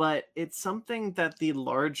 but it's something that the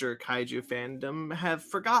larger kaiju fandom have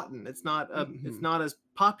forgotten. It's not it's not as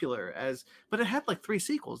popular as, but it had like 3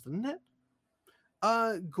 sequels, didn't it?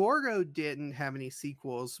 Gorgo didn't have any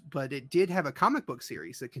sequels, but it did have a comic book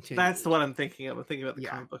series that continued. That's what I'm thinking of. I'm thinking about the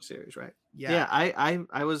comic book series, right? Yeah.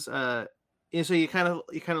 I was so you kind of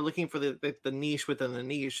looking for the niche within the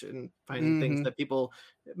niche and finding things that people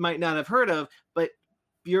might not have heard of, but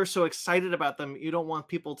you're so excited about them, you don't want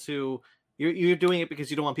people to. You're doing it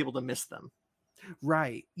because you don't want people to miss them.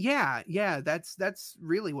 Right. Yeah. That's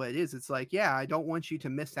really what it is. It's like, yeah, I don't want you to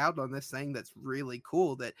miss out on this thing that's really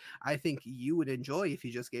cool that I think you would enjoy if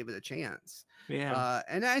you just gave it a chance. Yeah.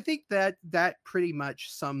 And I think that pretty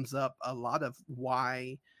much sums up a lot of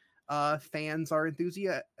why fans are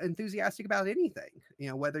enthusiastic about anything.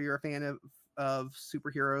 Whether you're a fan of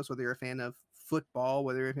superheroes, whether you're a fan of football,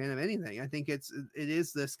 whether you're a fan of anything. I think it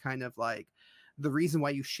is this kind of like, the reason why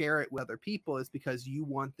you share it with other people is because you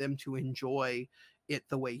want them to enjoy it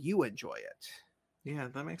the way you enjoy it. Yeah,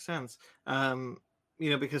 that makes sense.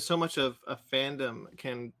 Because so much of a fandom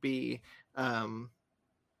can be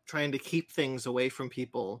trying to keep things away from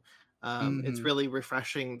people. It's really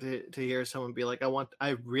refreshing to hear someone be like,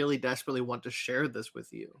 I really desperately want to share this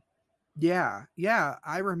with you. Yeah.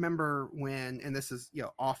 I remember when, and this is,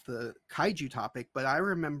 off the kaiju topic, but I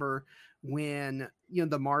remember when,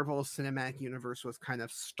 the Marvel Cinematic Universe was kind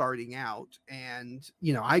of starting out. And,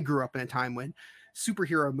 I grew up in a time when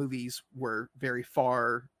superhero movies were very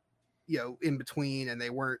far, in between, and they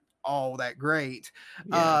weren't all that great.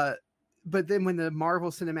 Yeah. But then when the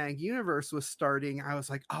Marvel Cinematic Universe was starting, I was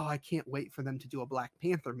like, oh, I can't wait for them to do a Black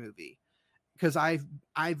Panther movie. Because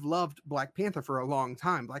I've loved Black Panther for a long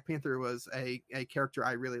time. Black Panther was a character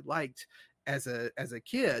I really liked as a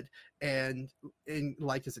kid and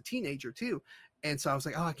liked as a teenager too. And so I was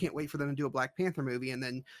like, oh, I can't wait for them to do a Black Panther movie. And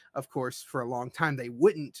then, of course, for a long time, they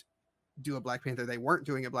wouldn't do a Black Panther. They weren't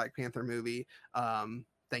doing a Black Panther movie.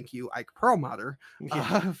 Thank you, Ike Perlmutter,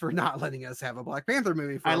 for not letting us have a Black Panther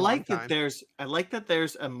movie for a long time. I like that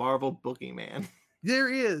there's a Marvel boogeyman. There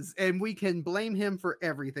is, and we can blame him for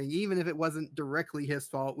everything, even if it wasn't directly his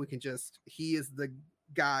fault. He is the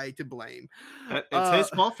guy to blame. It's his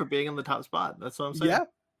fault for being in the top spot. That's what I'm saying.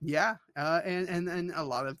 Yeah. And a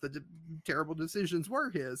lot of the terrible decisions were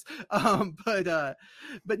his. But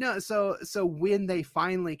no. So when they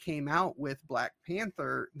finally came out with Black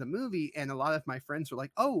Panther, the movie, and a lot of my friends were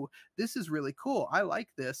like, "Oh, this is really cool. I like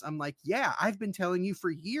this." I'm like, "Yeah, I've been telling you for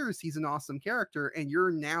years he's an awesome character, and you're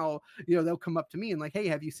now, they'll come up to me and like, hey,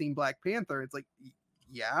 have you seen Black Panther?" It's like,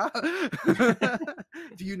 yeah.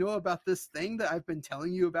 Do you know about this thing that I've been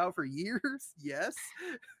telling you about for years? Yes.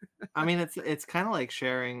 I mean, it's kind of like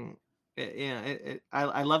sharing.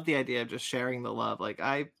 I love the idea of just sharing the love. Like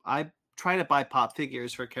I try to buy pop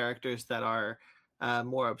figures for characters that are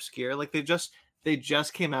more obscure. Like they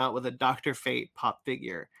just came out with a Doctor Fate pop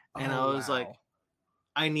figure, and Oh, I was like, wow.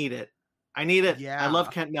 I need it. I need it. I love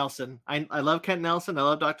Yeah. Kent Nelson. I love Kent Nelson. I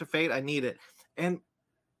love Doctor Fate. I need it. And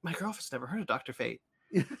my girlfriend's never heard of Doctor Fate.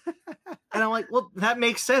 And I'm like, well, that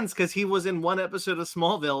makes sense because he was in one episode of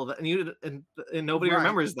Smallville, and nobody Right.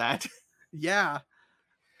 remembers that. Yeah.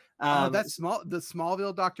 Oh, Um, the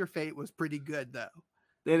Smallville Dr. Fate was pretty good though.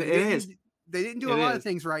 it They is, didn't do a it lot of is.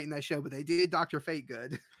 things right in that show, but they did Dr. Fate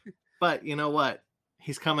good. But you know what?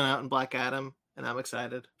 He's coming out in Black Adam, and I'm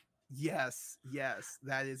excited. Yes, yes,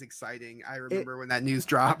 that is exciting. I It. remember when that news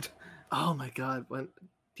dropped. Oh my god!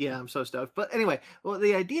 Yeah, I'm so stoked. But anyway, well,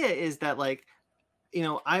 the idea is that like,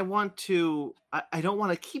 I don't want to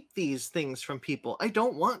keep these things from people. I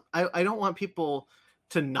don't want people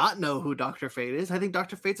to not know who Dr. Fate is. I think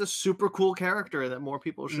Dr. Fate's a super cool character that more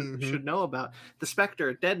people should know about. The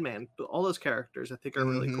Spectre, Deadman, all those characters I think are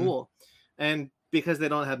really cool. And because they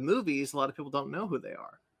don't have movies, a lot of people don't know who they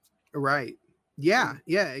are. Right. Yeah,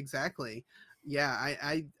 yeah, exactly. Yeah,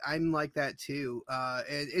 I'm like that too.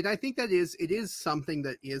 And I think it is something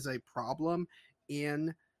that is a problem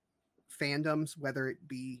in fandoms, whether it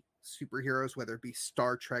be superheroes, whether it be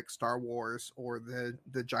Star Trek, Star Wars, or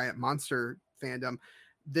the giant monster fandom.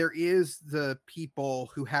 There is the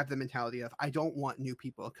people who have the mentality of, I don't want new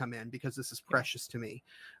people to come in because this is precious to me.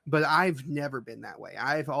 But I've never been that way.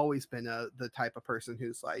 I've always been the type of person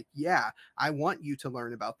who's like, yeah, I want you to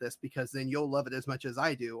learn about this because then you'll love it as much as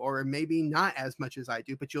I do, or maybe not as much as I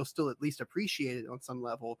do, but you'll still at least appreciate it on some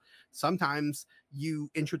level. Sometimes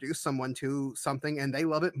you introduce someone to something and they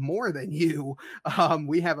love it more than you.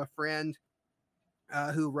 We have a friend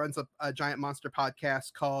who runs a giant monster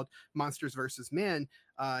podcast called Monsters versus Men.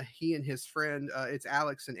 He and his friend, it's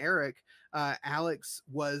Alex and Eric. Alex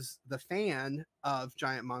was the fan of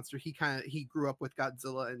Giant Monster. He grew up with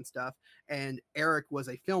Godzilla and stuff, and Eric was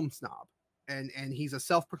a film snob. And he's a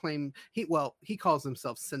self-proclaimed he calls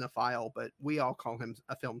himself cinephile, but we all call him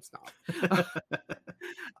a film snob.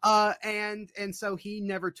 And so he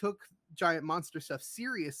never took giant monster stuff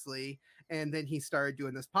seriously, and then he started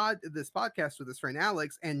doing this podcast with his friend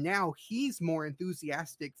Alex, and now he's more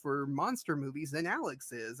enthusiastic for monster movies than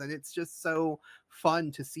Alex is, and it's just so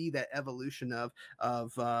fun to see that evolution of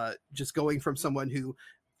just going from someone who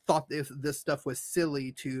thought this stuff was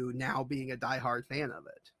silly to now being a diehard fan of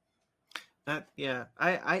it.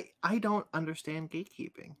 I don't understand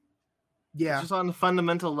gatekeeping. Yeah, just on the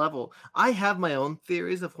fundamental level. I have my own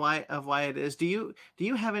theories of why it is. Do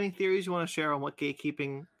you have any theories you want to share on what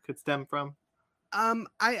gatekeeping could stem from?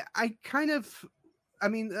 I kind of, I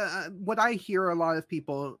mean, what I hear a lot of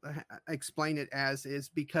people explain it as is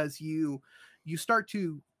because you start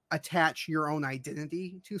to attach your own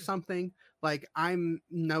identity to something. Like, I'm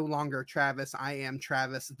no longer Travis, I am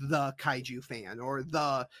Travis the kaiju fan, or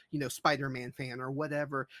the Spider-Man fan, or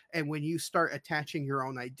whatever. And when you start attaching your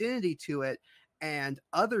own identity to it, and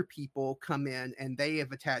other people come in and they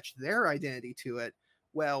have attached their identity to it,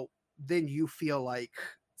 well, then you feel like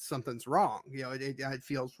something's wrong. It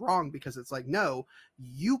feels wrong because it's like, no,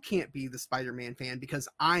 you can't be the Spider-Man fan because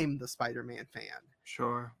I'm the Spider-Man fan.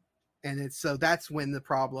 Sure. And it's so that's when the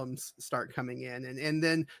problems start coming in, and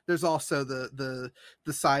then there's also the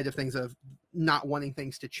side of things of not wanting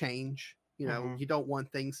things to change. You don't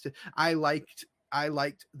want things to. I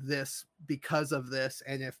liked this because of this,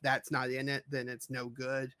 and if that's not in it, then it's no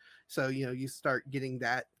good. So you start getting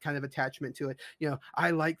that kind of attachment to it.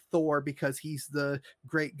 I like Thor because he's the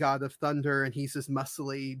great god of thunder and he's this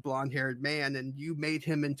muscly blonde-haired man, and you made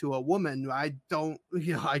him into a woman. I don't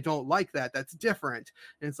like that. That's different.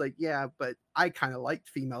 And it's like, yeah, but I kind of liked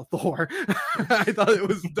female Thor. I thought it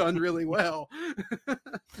was done really well.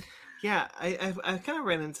 Yeah, I kind of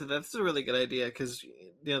ran into that. This is a really good idea because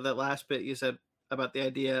that last bit you said about the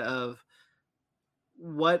idea of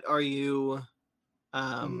what are you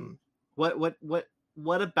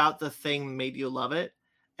what about the thing made you love it,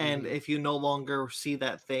 and if you no longer see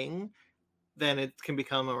that thing, then it can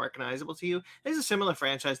become unrecognizable to you. There's a similar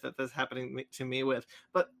franchise that's happening to me with,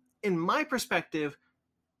 but in my perspective,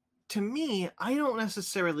 to me, I don't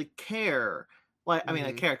necessarily care. Well, I mean,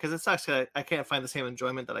 I care because it sucks because I can't find the same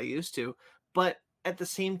enjoyment that I used to, but at the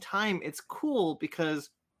same time, it's cool because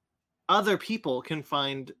other people can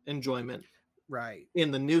find enjoyment right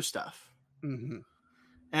in the new stuff. And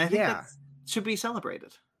I think that should be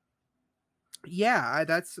celebrated. Yeah,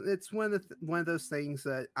 it's one of those things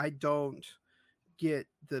that I don't get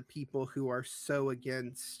the people who are so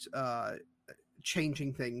against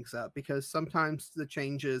changing things up, because sometimes the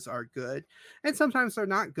changes are good and sometimes they're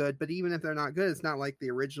not good, but even if they're not good, it's not like the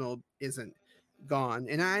original isn't gone.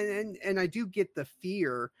 And I do get the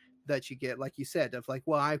fear that you get, like you said, of like,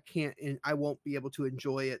 well, I can't and I won't be able to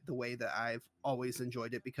enjoy it the way that I've always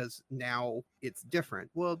enjoyed it because now it's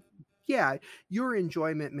different. Well, yeah, your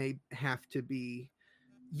enjoyment may have to be,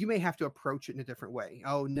 you may have to approach it in a different way.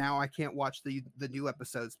 Oh, now I can't watch the new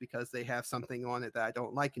episodes because they have something on it that I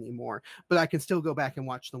don't like anymore, but I can still go back and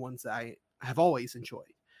watch the ones that I have always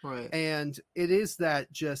enjoyed. Right. And it is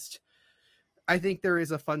that, just I think there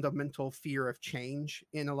is a fundamental fear of change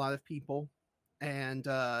in a lot of people, and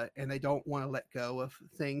they don't want to let go of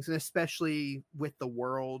things, and especially with the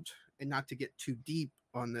world. And not to get too deep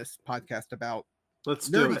on this podcast about Let's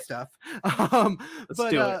do nerdy it. stuff, Let's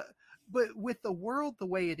do it. but with the world the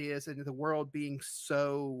way it is, and the world being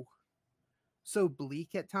so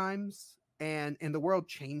bleak at times, and the world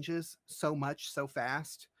changes so much so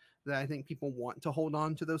fast, that I think people want to hold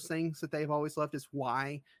on to those things that they've always loved. Is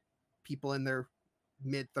why people in their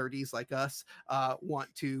mid 30s like us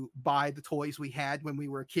want to buy the toys we had when we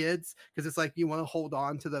were kids, because it's like you want to hold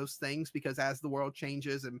on to those things, because as the world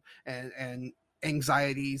changes and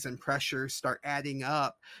anxieties and pressures start adding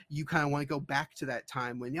up, you kind of want to go back to that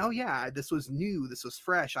time when, oh yeah, this was new, this was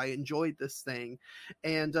fresh, I enjoyed this thing.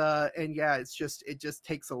 And yeah, it just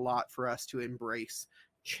takes a lot for us to embrace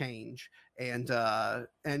change. And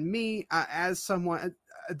me, as someone,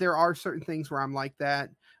 there are certain things where I'm like that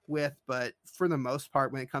with, but for the most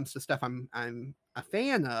part, when it comes to stuff I'm a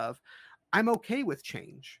fan of, I'm okay with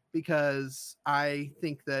change, because I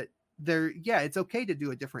think that it's okay to do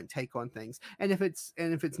a different take on things. And if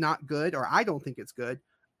it's not good, or I don't think it's good,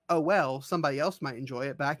 oh well, somebody else might enjoy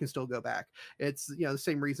it, but I can still go back. It's, the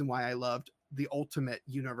same reason why I loved the Ultimate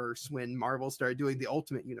Universe when Marvel started doing the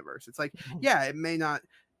Ultimate Universe. It's like, yeah,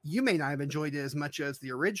 you may not have enjoyed it as much as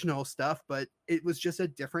the original stuff, but it was just a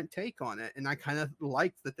different take on it. And I kind of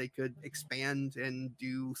liked that they could expand and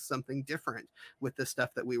do something different with the stuff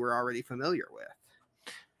that we were already familiar with.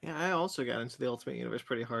 Yeah, I also got into the Ultimate Universe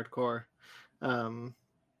pretty hardcore.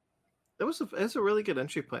 It's a really good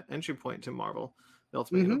entry point to Marvel, the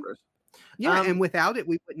Ultimate Universe. Yeah, and without it,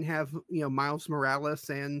 we wouldn't have Miles Morales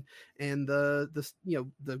and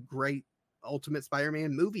the great Ultimate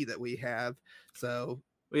Spider-Man movie that we have. So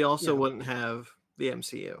we also wouldn't have the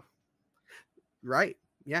MCU. Right.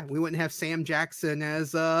 Yeah, we wouldn't have Sam Jackson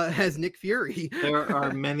as Nick Fury. There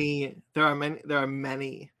are many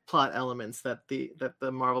plot elements that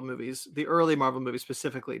the Marvel movies, the early Marvel movies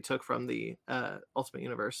specifically, took from the Ultimate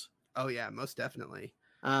Universe. Oh yeah, most definitely.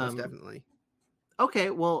 Most definitely.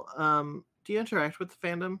 Okay, well, do you interact with the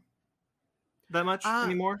fandom that much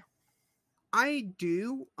anymore? I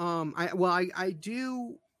do. I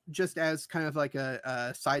do, just as kind of like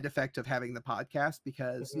a side effect of having the podcast,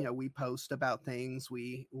 because we post about things.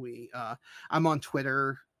 I'm on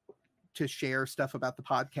Twitter to share stuff about the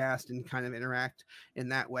podcast and kind of interact in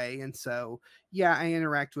that way. And so yeah, I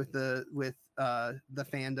interact with the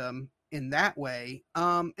fandom in that way.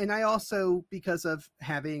 And I also, because of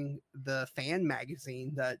having the fan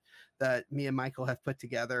magazine that me and Michael have put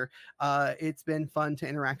together, it's been fun to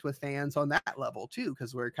interact with fans on that level too,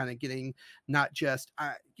 because we're kind of getting not just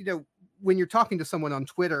when you're talking to someone on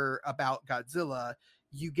Twitter about Godzilla,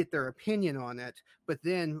 you get their opinion on it, but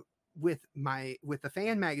then with the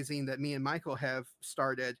fan magazine that me and Michael have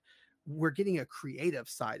started, we're getting a creative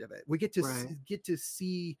side of it. We get to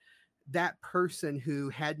see that person who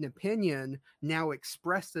had an opinion now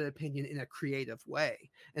express the opinion in a creative way.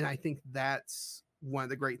 And I think that's one of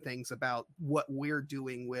the great things about what we're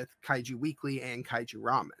doing with Kaiju Weekly and Kaiju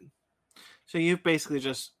Ramen. So you've basically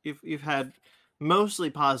you've had mostly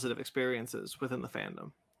positive experiences within the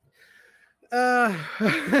fandom.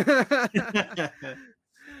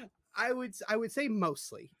 I would say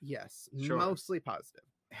mostly, yes. Sure. Mostly positive.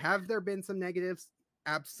 Have there been some negatives?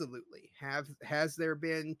 Absolutely. Has there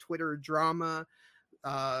been Twitter drama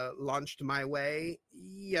launched my way?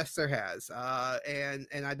 Yes, there has. And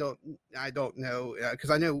I don't know, because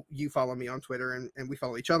I know you follow me on Twitter, and we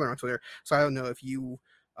follow each other on Twitter, so I don't know if you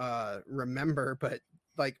remember, but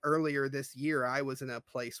like earlier this year, I was in a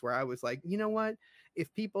place where I was like, you know what?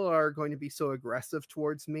 If people are going to be so aggressive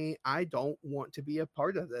towards me, I don't want to be a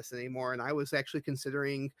part of this anymore. And I was actually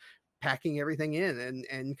considering packing everything in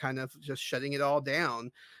and kind of just shutting it all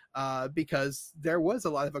down, because there was a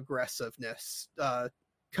lot of aggressiveness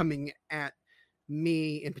coming at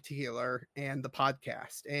me in particular and the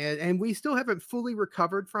podcast. And we still haven't fully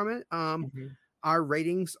recovered from it. Our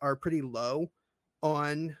ratings are pretty low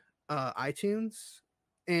on iTunes.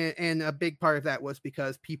 and a big part of that was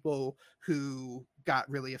because people who got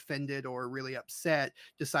really offended or really upset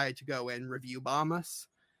decided to go and review bomb us.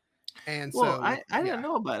 And Well, so I didn't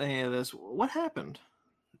know about any of this. What happened?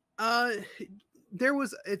 There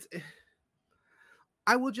was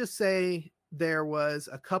I will just say there was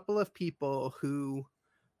a couple of people who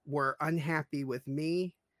were unhappy with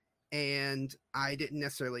me, and I didn't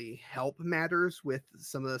necessarily help matters with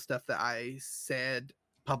some of the stuff that I said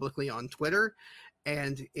publicly on Twitter,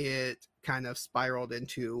 and it kind of spiraled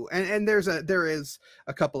into and there is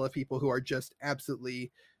a couple of people who are just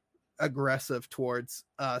absolutely aggressive towards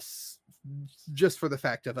us just for the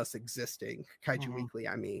fact of us existing. Kaiju Weekly,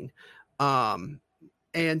 I mean.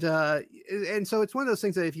 And so it's one of those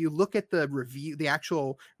things that if you look at the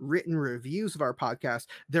actual written reviews of our podcast,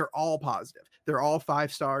 they're all positive. They're all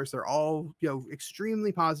 5 stars. They're all,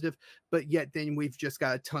 extremely positive, but yet then we've just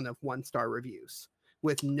got a ton of 1-star reviews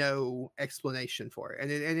with no explanation for it.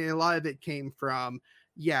 And a lot of it came from,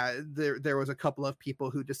 there was a couple of people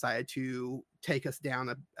who decided to take us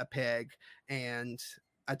down a peg and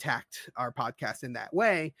attacked our podcast in that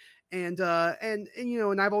way. And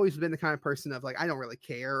I've always been the kind of person of like, I don't really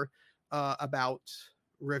care about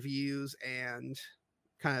reviews and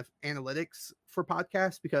kind of analytics for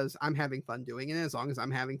podcasts because I'm having fun doing it as long as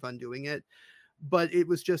I'm having fun doing it. But it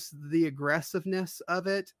was just the aggressiveness of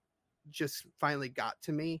it just finally got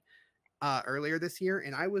to me earlier this year.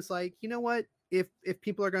 And I was like, you know what? If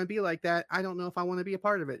people are going to be like that, I don't know if I want to be a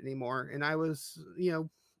part of it anymore. And I was,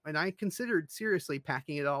 and I considered seriously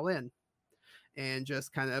packing it all in and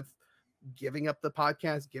just kind of giving up the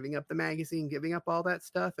podcast, giving up the magazine, giving up all that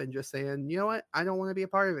stuff and just saying, you know what? I don't want to be a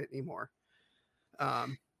part of it anymore.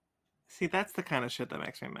 See, that's the kind of shit that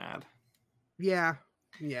makes me mad. Yeah.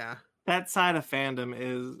 That side of fandom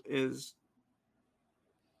is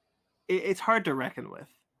it's hard to reckon with.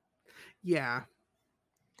 Yeah.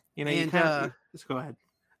 Just go ahead.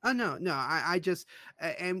 Oh, no. I just,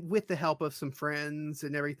 and with the help of some friends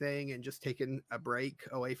and everything, and just taking a break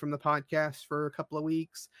away from the podcast for a couple of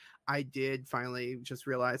weeks, I did finally just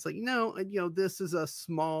realize, like, this is a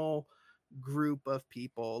small group of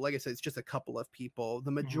people. Like I said, it's just a couple of people.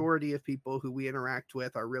 The majority of people who we interact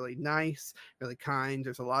with are really nice, really kind.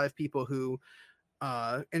 There's a lot of people who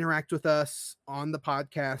interact with us on the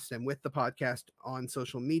podcast and with the podcast on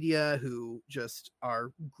social media who just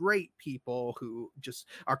are great people who just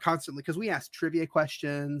are constantly, because we ask trivia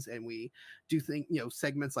questions and we do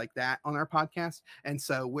segments like that on our podcast, and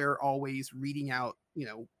so we're always reading out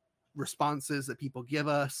responses that people give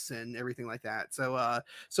us and everything like that. So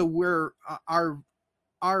we're our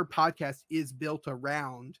podcast is built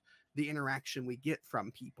around the interaction we get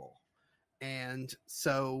from people. And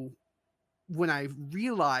so when I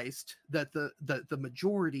realized that the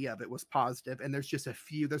majority of it was positive, and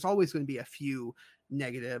there's always going to be a few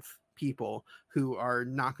negative people who are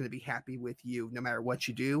not going to be happy with you no matter what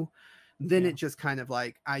you do, then it just kind of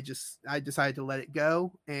like, I decided to let it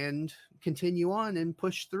go and continue on and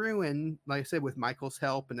push through. And like I said, with Michael's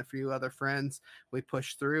help and a few other friends, we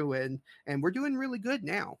pushed through and we're doing really good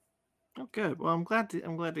now. Oh, good. Well, I'm glad to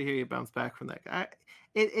hear you bounce back from that.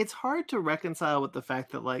 It's hard to reconcile with the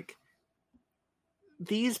fact that, like,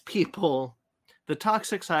 these people, the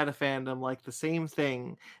toxic side of fandom, like the same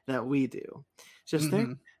thing that we do. Just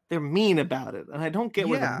they're mean about it, and I don't get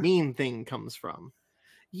where the mean thing comes from.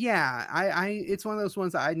 Yeah, I it's one of those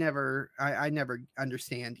ones that I never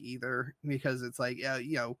understand either, because it's like,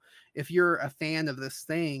 if you're a fan of this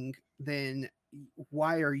thing, then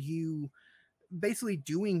why are you basically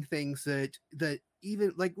doing things that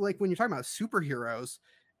even like when you're talking about superheroes,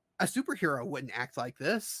 a superhero wouldn't act like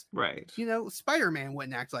this. Right. Spider-Man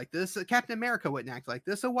wouldn't act like this. Captain America wouldn't act like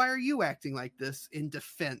this. So why are you acting like this in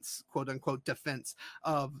defense, quote unquote, defense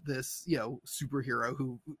of this, superhero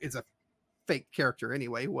who is a fake character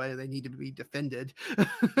anyway? Why do they need to be defended?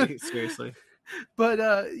 Seriously. But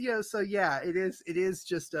it is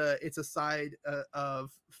just it's a side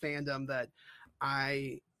of fandom that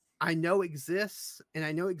I know exists, and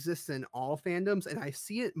I know exists in all fandoms, and I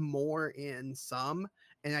see it more in some,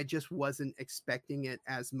 and I just wasn't expecting it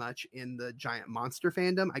as much in the giant monster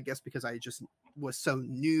fandom, I guess because I just was so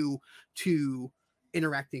new to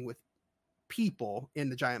interacting with people in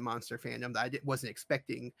the giant monster fandom that I wasn't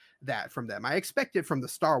expecting that from them. I expect it from the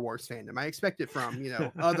Star Wars fandom. I expect it from,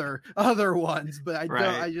 other ones, but I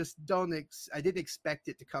didn't expect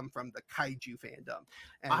it to come from the kaiju fandom.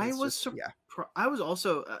 And I was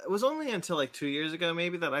also, it was only until like 2 years ago,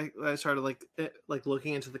 maybe, that I started like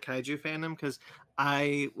looking into the kaiju fandom, because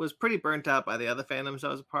I was pretty burnt out by the other fandoms I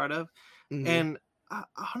was a part of. And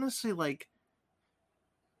honestly, like,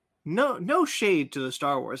 no shade to the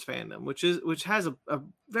Star Wars fandom, which has a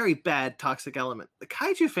very bad toxic element. The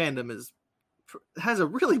kaiju fandom has a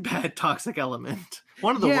really bad toxic element.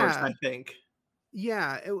 One of the worst, Yeah, I think.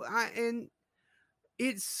 yeah, and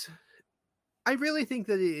it's I really think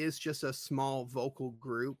that it is just a small vocal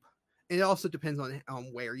group. It also depends on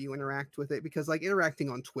where you interact with it, because like interacting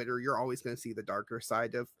on Twitter, you're always going to see the darker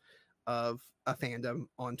side of a fandom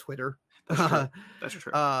on Twitter. That's true. That's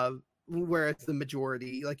true. Whereas the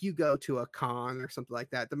majority, like you go to a con or something like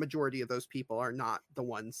that, the majority of those people are not the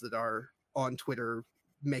ones that are on Twitter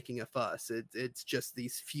making a fuss. It's just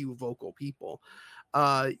these few vocal people.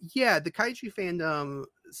 Yeah, the kaiju fandom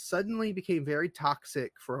suddenly became very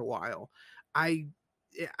toxic for a while. I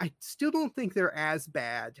still don't think they're as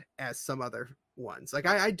bad as some other ones. Like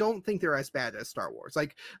I don't think they're as bad as Star Wars.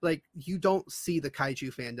 Like you don't see the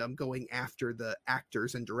kaiju fandom going after the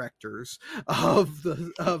actors and directors of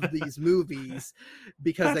these movies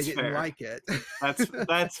because they didn't like it.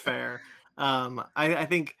 That's fair. I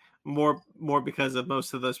think more because of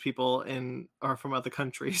most of those people are from other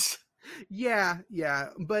countries. Yeah,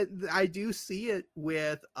 but I do see it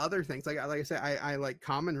with other things. Like I said, I like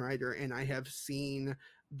Kamen Rider, and I have seen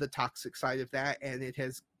the toxic side of that, and it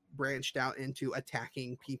has branched out into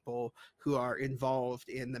attacking people who are involved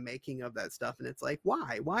in the making of that stuff. And it's like,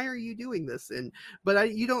 why are you doing this?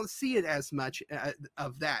 But you don't see it as much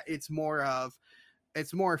of that. It's more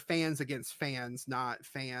fans against fans, not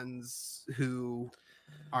fans who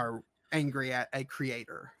are angry at a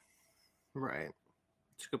creator. Right.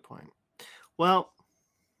 That's a good point. Well,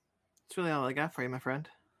 that's really all I got for you, my friend.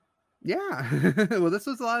 Yeah. Well, this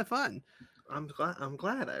was a lot of fun. I'm glad. I'm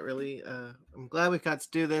glad we got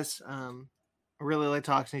to do this. I really like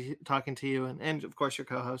talking to you, and of course your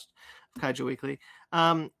co-host, Kaiju Weekly.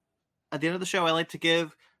 At the end of the show, I like to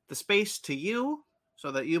give the space to you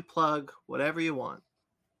so that you plug whatever you want.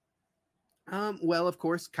 Well, of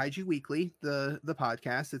course, Kaiju Weekly, the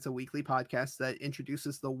podcast. It's a weekly podcast that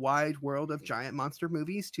introduces the wide world of giant monster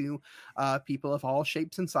movies to people of all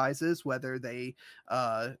shapes and sizes, whether they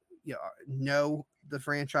know the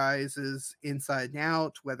franchises inside and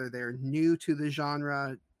out, whether they're new to the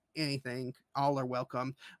genre, anything, all are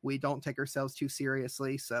welcome. We don't take ourselves too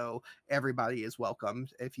seriously, so everybody is welcome.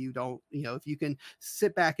 If you don't, if you can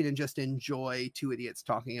sit back and just enjoy two idiots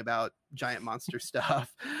talking about giant monster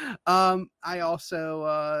stuff. I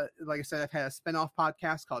also, like I said, I've had a spinoff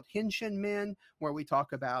podcast called Henshin Men, where we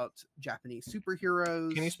talk about Japanese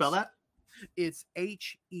superheroes. Can you spell that? It's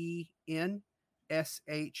HENSHIN,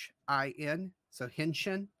 so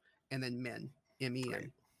Henshin, and then Men,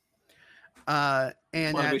 MEN. And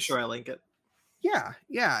want to be sure I link it. Yeah,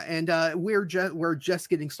 and we're just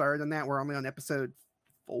getting started on that. We're only on episode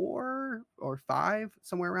 4 or 5,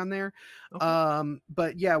 somewhere around there. Okay.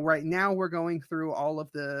 But yeah, right now we're going through all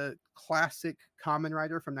of the classic Kamen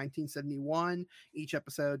Rider from 1971. Each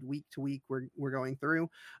episode, week to week, we're going through.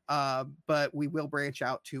 But we will branch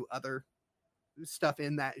out to other stuff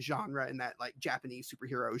in that genre, in that like Japanese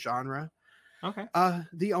superhero genre. Okay.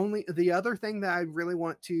 The other thing that I really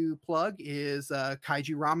want to plug is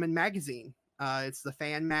Kaiju Ramen Magazine. It's the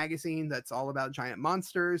fan magazine that's all about giant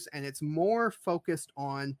monsters, and it's more focused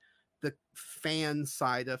on the fan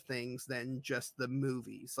side of things than just the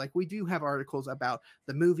movies. Like we do have articles about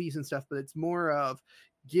the movies and stuff, but it's more of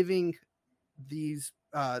giving these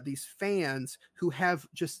fans who have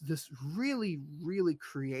just this really, really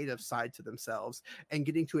creative side to themselves and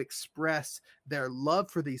getting to express their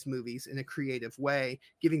love for these movies in a creative way,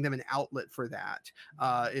 giving them an outlet for that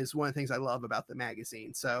is one of the things I love about the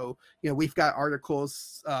magazine. So, we've got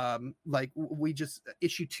articles like we just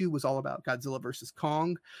issue 2 was all about Godzilla versus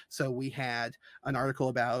Kong. So we had an article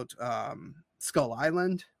about Skull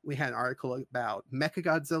Island. We had an article about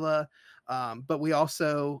Mechagodzilla. But we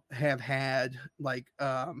also have had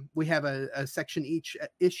we have a section each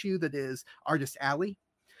issue that is Artist Alley,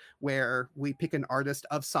 where we pick an artist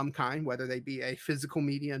of some kind, whether they be a physical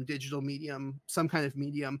medium, digital medium, some kind of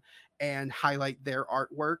medium, and highlight their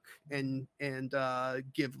artwork and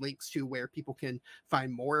give links to where people can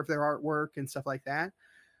find more of their artwork and stuff like that.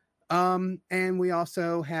 And we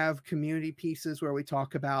also have community pieces where we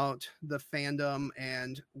talk about the fandom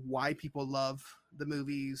and why people love the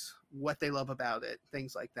movies, what they love about it,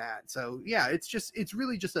 things like that. So yeah, it's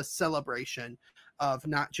really just a celebration of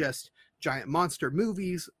not just giant monster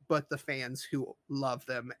movies, but the fans who love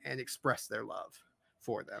them and express their love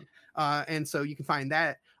for them. And so you can find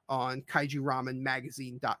that on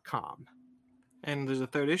kaijuramenmagazine.com. And there's a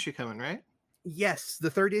 3rd issue coming, right? Yes,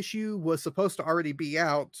 the 3rd issue was supposed to already be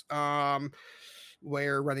out.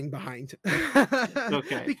 We're running behind.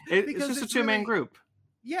 Okay. It's just a 2-man group.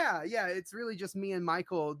 Yeah, it's really just me and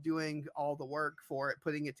Michael doing all the work for it,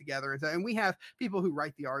 putting it together, and we have people who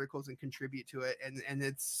write the articles and contribute to it, and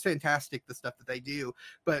it's fantastic the stuff that they do.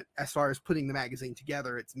 But as far as putting the magazine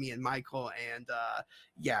together, it's me and Michael, and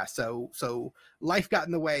so life got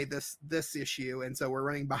in the way this issue, and so we're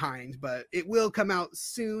running behind, but it will come out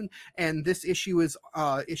soon. And this issue is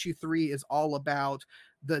issue 3 is all about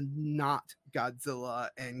the not Godzilla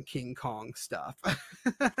and King Kong stuff.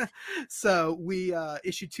 So we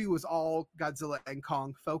issue 2 was all Godzilla and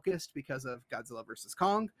Kong focused because of Godzilla versus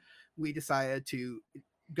Kong. We decided to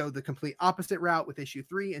go the complete opposite route with issue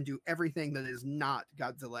 3 and do everything that is not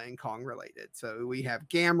Godzilla and Kong related. So we have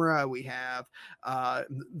Gamera, we have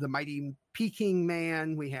the mighty Peking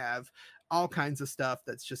Man, we have all kinds of stuff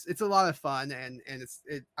that's just, it's a lot of fun, and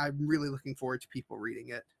I'm really looking forward to people reading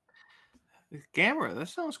it. Gamera, that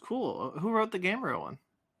sounds cool. Who wrote the Gamera one?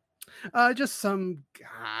 Just some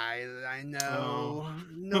guy that I know. Oh.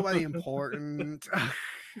 Nobody important.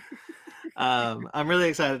 I'm really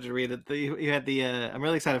excited to read it. You had the I'm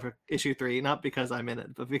really excited for issue 3, not because I'm in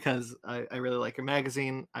it, but because I really like your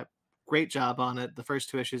magazine. Great job on it. The first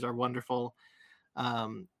 2 issues are wonderful.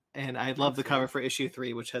 And I love the cover for issue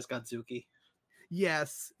 3, which has Godzuki.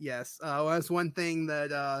 Yes. That's one thing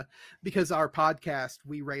that because our podcast,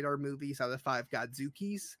 we rate our movies out of 5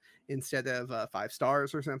 Godzukis instead of 5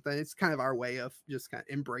 stars or something. It's kind of our way of just kind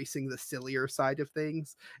of embracing the sillier side of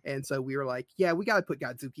things. And so we were like, yeah, we got to put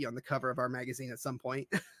Godzuki on the cover of our magazine at some point.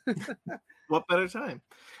 What better time?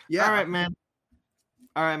 Yeah. All right,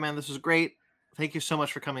 man. This was great. Thank you so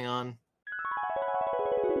much for coming on.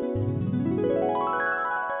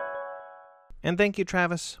 And thank you,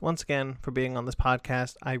 Travis, once again for being on this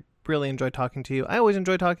podcast. I really enjoy talking to you. I always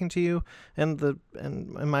enjoy talking to you and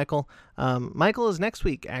Michael. Michael is next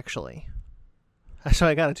week, actually. So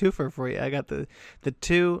I got a twofer for you. I got the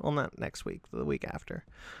 2, well, not next week, the week after.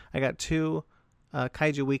 I got 2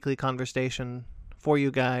 Kaiju Weekly Conversation for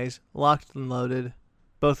you guys, locked and loaded.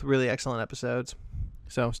 Both really excellent episodes.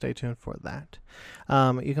 So stay tuned for that.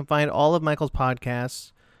 You can find all of Michael's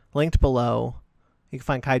podcasts linked below. You can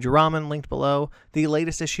find Kaiju Ramen linked below. The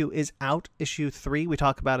latest issue is out, issue 3. We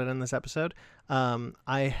talk about it in this episode.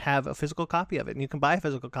 I have a physical copy of it, and you can buy a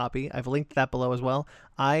physical copy. I've linked that below as well.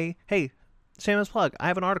 Hey, shameless plug, I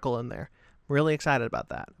have an article in there. Really excited about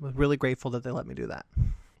that. I'm really grateful that they let me do that.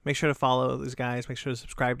 Make sure to follow these guys. Make sure to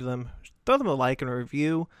subscribe to them. Throw them a like and a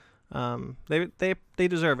review. They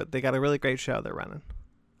deserve it. They got a really great show they're running.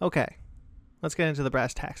 Okay, let's get into the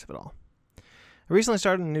brass tacks of it all. I recently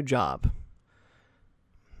started a new job.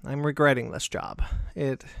 I'm regretting this job.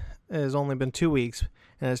 It has only been 2 weeks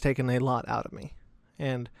and has taken a lot out of me.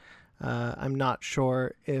 And I'm not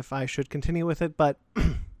sure if I should continue with it, but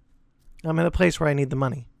I'm in a place where I need the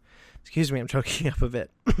money. Excuse me, I'm choking up a bit.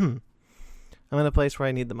 I'm in a place where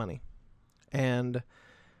I need the money. And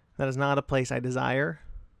that is not a place I desire.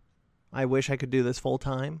 I wish I could do this full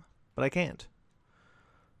time, but I can't.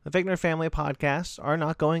 The Fichtner family of podcasts are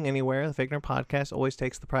not going anywhere. The Fichtner podcast always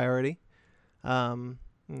takes the priority.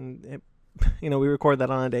 We record that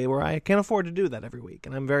on a day where I can't afford to do that every week,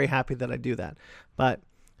 and I'm very happy that I do that. But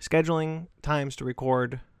scheduling times to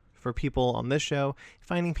record for people on this show,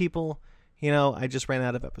 finding people, I just ran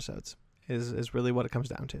out of episodes is really what it comes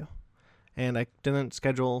down to. And I didn't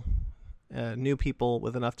schedule new people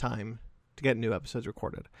with enough time to get new episodes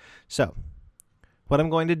recorded. So what I'm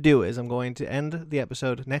going to do is I'm going to end the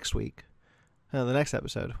episode next week, the next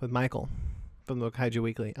episode, with Michael from the Kaiju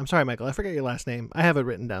Weekly. I'm sorry, Michael, I forget your last name. I have it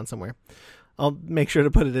written down somewhere. I'll make sure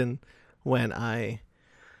to put it in when I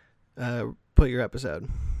put your episode.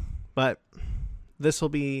 But this will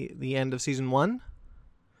be the end of season 1,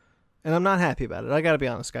 and I'm not happy about it. I gotta be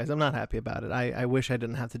honest, guys. I'm not happy about it. I wish I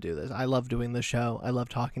didn't have to do this. I love doing this show. I love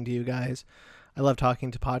talking to you guys. I love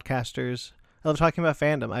talking to podcasters. I love talking about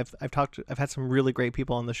fandom. I've had some really great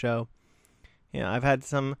people on the show. I've had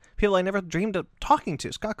some people I never dreamed of talking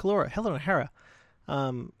to. Scott Kalora, Helen O'Hara,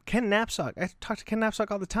 Ken Knapsack. I talk to Ken Knapsack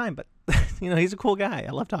all the time, but he's a cool guy.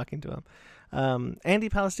 I love talking to him. Andy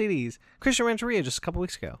Palastides, Christian Rancheria just a couple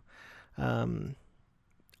weeks ago.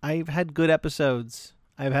 I've had good episodes.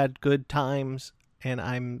 I've had good times, and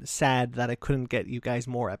I'm sad that I couldn't get you guys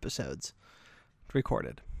more episodes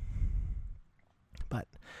recorded. But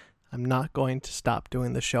I'm not going to stop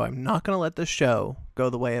doing the show. I'm not going to let this show go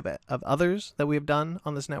the way of others that we have done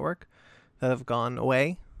on this network that have gone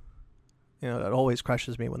away. It always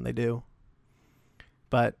crushes me when they do.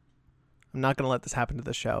 But I'm not going to let this happen to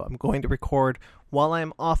the show. I'm going to record while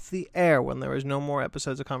I'm off the air when there is no more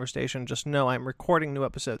episodes of Conversation. Just know I'm recording new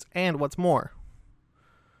episodes. And what's more,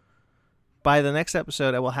 by the next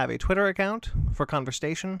episode, I will have a Twitter account for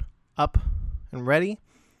Conversation up and ready.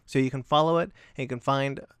 So you can follow it and you can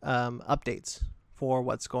find updates for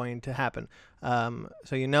what's going to happen.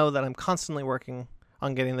 So you know that I'm constantly working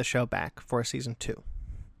on getting the show back for season 2.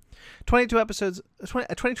 22 episodes. A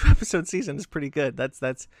 22 episode season is pretty good.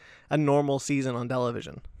 That's a normal season on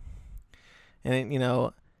television. And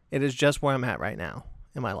it is just where I'm at right now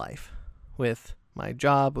in my life, with my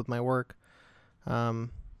job, with my work. And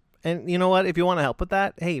you know what? If you want to help with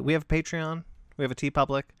that, hey, we have a Patreon, we have a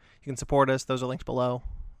TeePublic. You can support us. Those are linked below.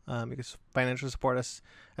 You can financially support us,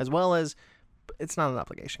 as well as, it's not an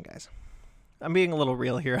obligation, guys. I'm being a little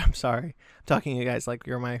real here. I'm sorry. I'm talking to you guys like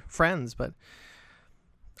you're my friends, but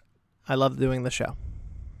I love doing the show.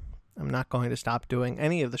 I'm not going to stop doing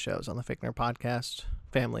any of the shows on the Fake Nerd Podcast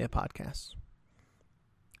family of podcasts.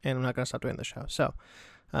 And I'm not going to stop doing the show. So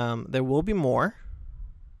there will be more.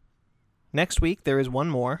 Next week, there is one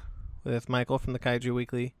more with Michael from the Kaiju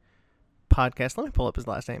Weekly Podcast. Let me pull up his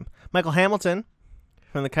last name. Michael Hamilton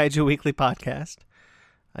from the Kaiju Weekly Podcast.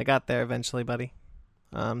 I got there eventually, buddy.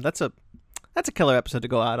 That's a killer episode to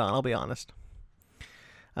go out on, I'll be honest.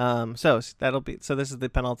 So this is the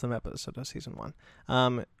penultimate episode of season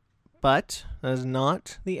 1. But that is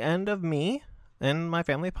not the end of me and my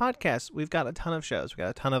family podcast. We've got a ton of shows. We've got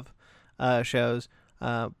a ton of shows,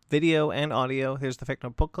 video and audio. Here's the Fake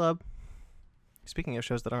Nerd Book Club. Speaking of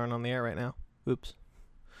shows that aren't on the air right now. Oops.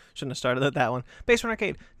 Shouldn't have started at that one. Base Run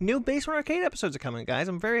Arcade. New Base Run Arcade episodes are coming, guys.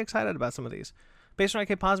 I'm very excited about some of these. Base Run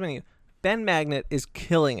Arcade Pause Menu. Ben Magnet is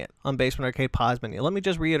killing it on Base Run Arcade Pause Menu. Let me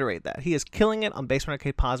just reiterate that. He is killing it on Base Run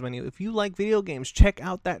Arcade Pause Menu. If you like video games, check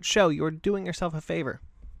out that show. You're doing yourself a favor.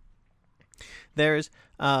 There's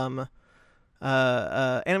Animation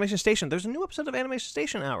Station. There's a new episode of Animation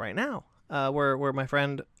Station out right now, where my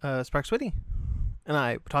friend Sparks Whitty and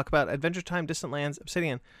I talk about Adventure Time, Distant Lands,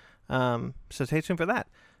 Obsidian. So stay tuned for that.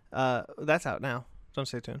 That's out now. Don't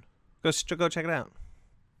stay tuned. Go check it out.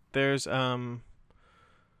 There's Fake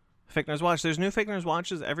Nerds Watch. There's new Fake Nerds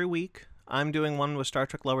Watches every week. I'm doing one with Star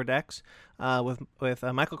Trek Lower Decks with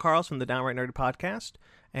Michael Carls from the Downright Nerdy Podcast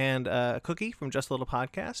and Cookie from Just a Little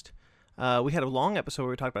Podcast. We had a long episode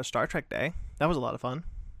where we talked about Star Trek Day. That was a lot of fun.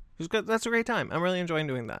 It was good. That's a great time. I'm really enjoying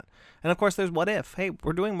doing that. And of course, there's What If. Hey,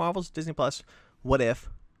 we're doing Marvel's Disney Plus. What If?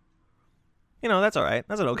 That's all right.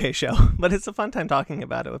 That's an okay show, but it's a fun time talking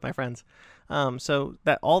about it with my friends. So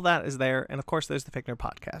that all that is there, and of course, there's the Fake Nerd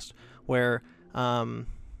Podcast, where I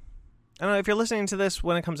don't know if you're listening to this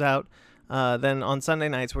when it comes out. Then on Sunday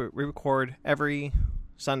nights, we record every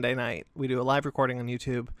Sunday night. We do a live recording on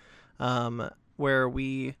YouTube, where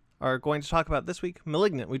we are going to talk about this week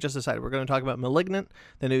Malignant. We just decided we're going to talk about Malignant,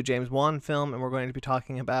 the new James Wan film, and we're going to be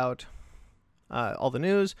talking about all the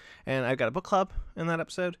news. And I've got a book club in that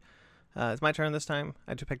episode. It's my turn this time.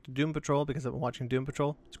 I picked Doom Patrol because I've been watching Doom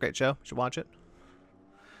Patrol. It's a great show. You should watch it.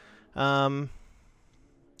 And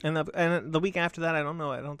the week after that, I don't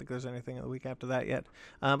know. I don't think there's anything the week after that yet.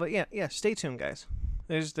 But yeah. Stay tuned, guys.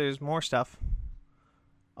 There's more stuff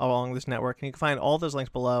along this network, and you can find all those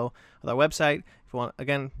links below on our website. If you want,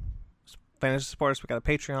 again, financial support us, we got a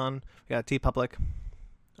Patreon, we got a TeePublic.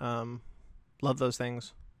 Love those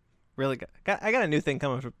things. Really good. I got a new thing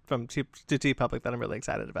coming from TeePublic that I'm really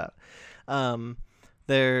excited about.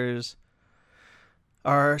 There's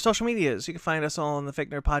our social medias. You can find us all on the Fake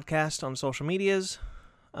Nerd Podcast on social medias.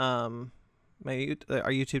 Our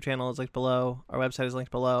YouTube channel is linked below. Our website is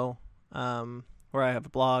linked below, where I have a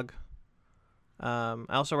blog. I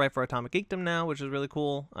also write for Atomic Geekdom now, which is really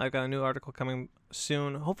cool. I've got a new article coming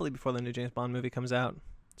soon, hopefully before the new James Bond movie comes out.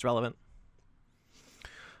 It's relevant.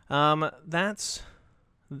 That's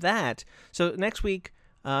that. So next week,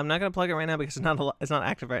 I'm not going to plug it right now because it's not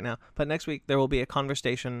active right now. But next week there will be a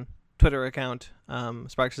Conversation Twitter account.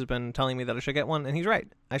 Sparks has been telling me that I should get one, and he's right.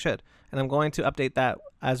 I should, and I'm going to update that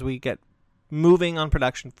as we get moving on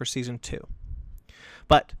production for season 2.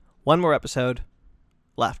 But one more episode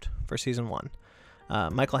left for season 1.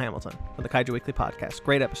 Michael Hamilton from the Kaiju Weekly Podcast.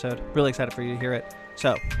 Great episode. Really excited for you to hear it.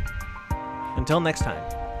 So, until next time,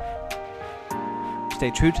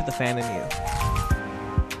 stay true to the fan in you.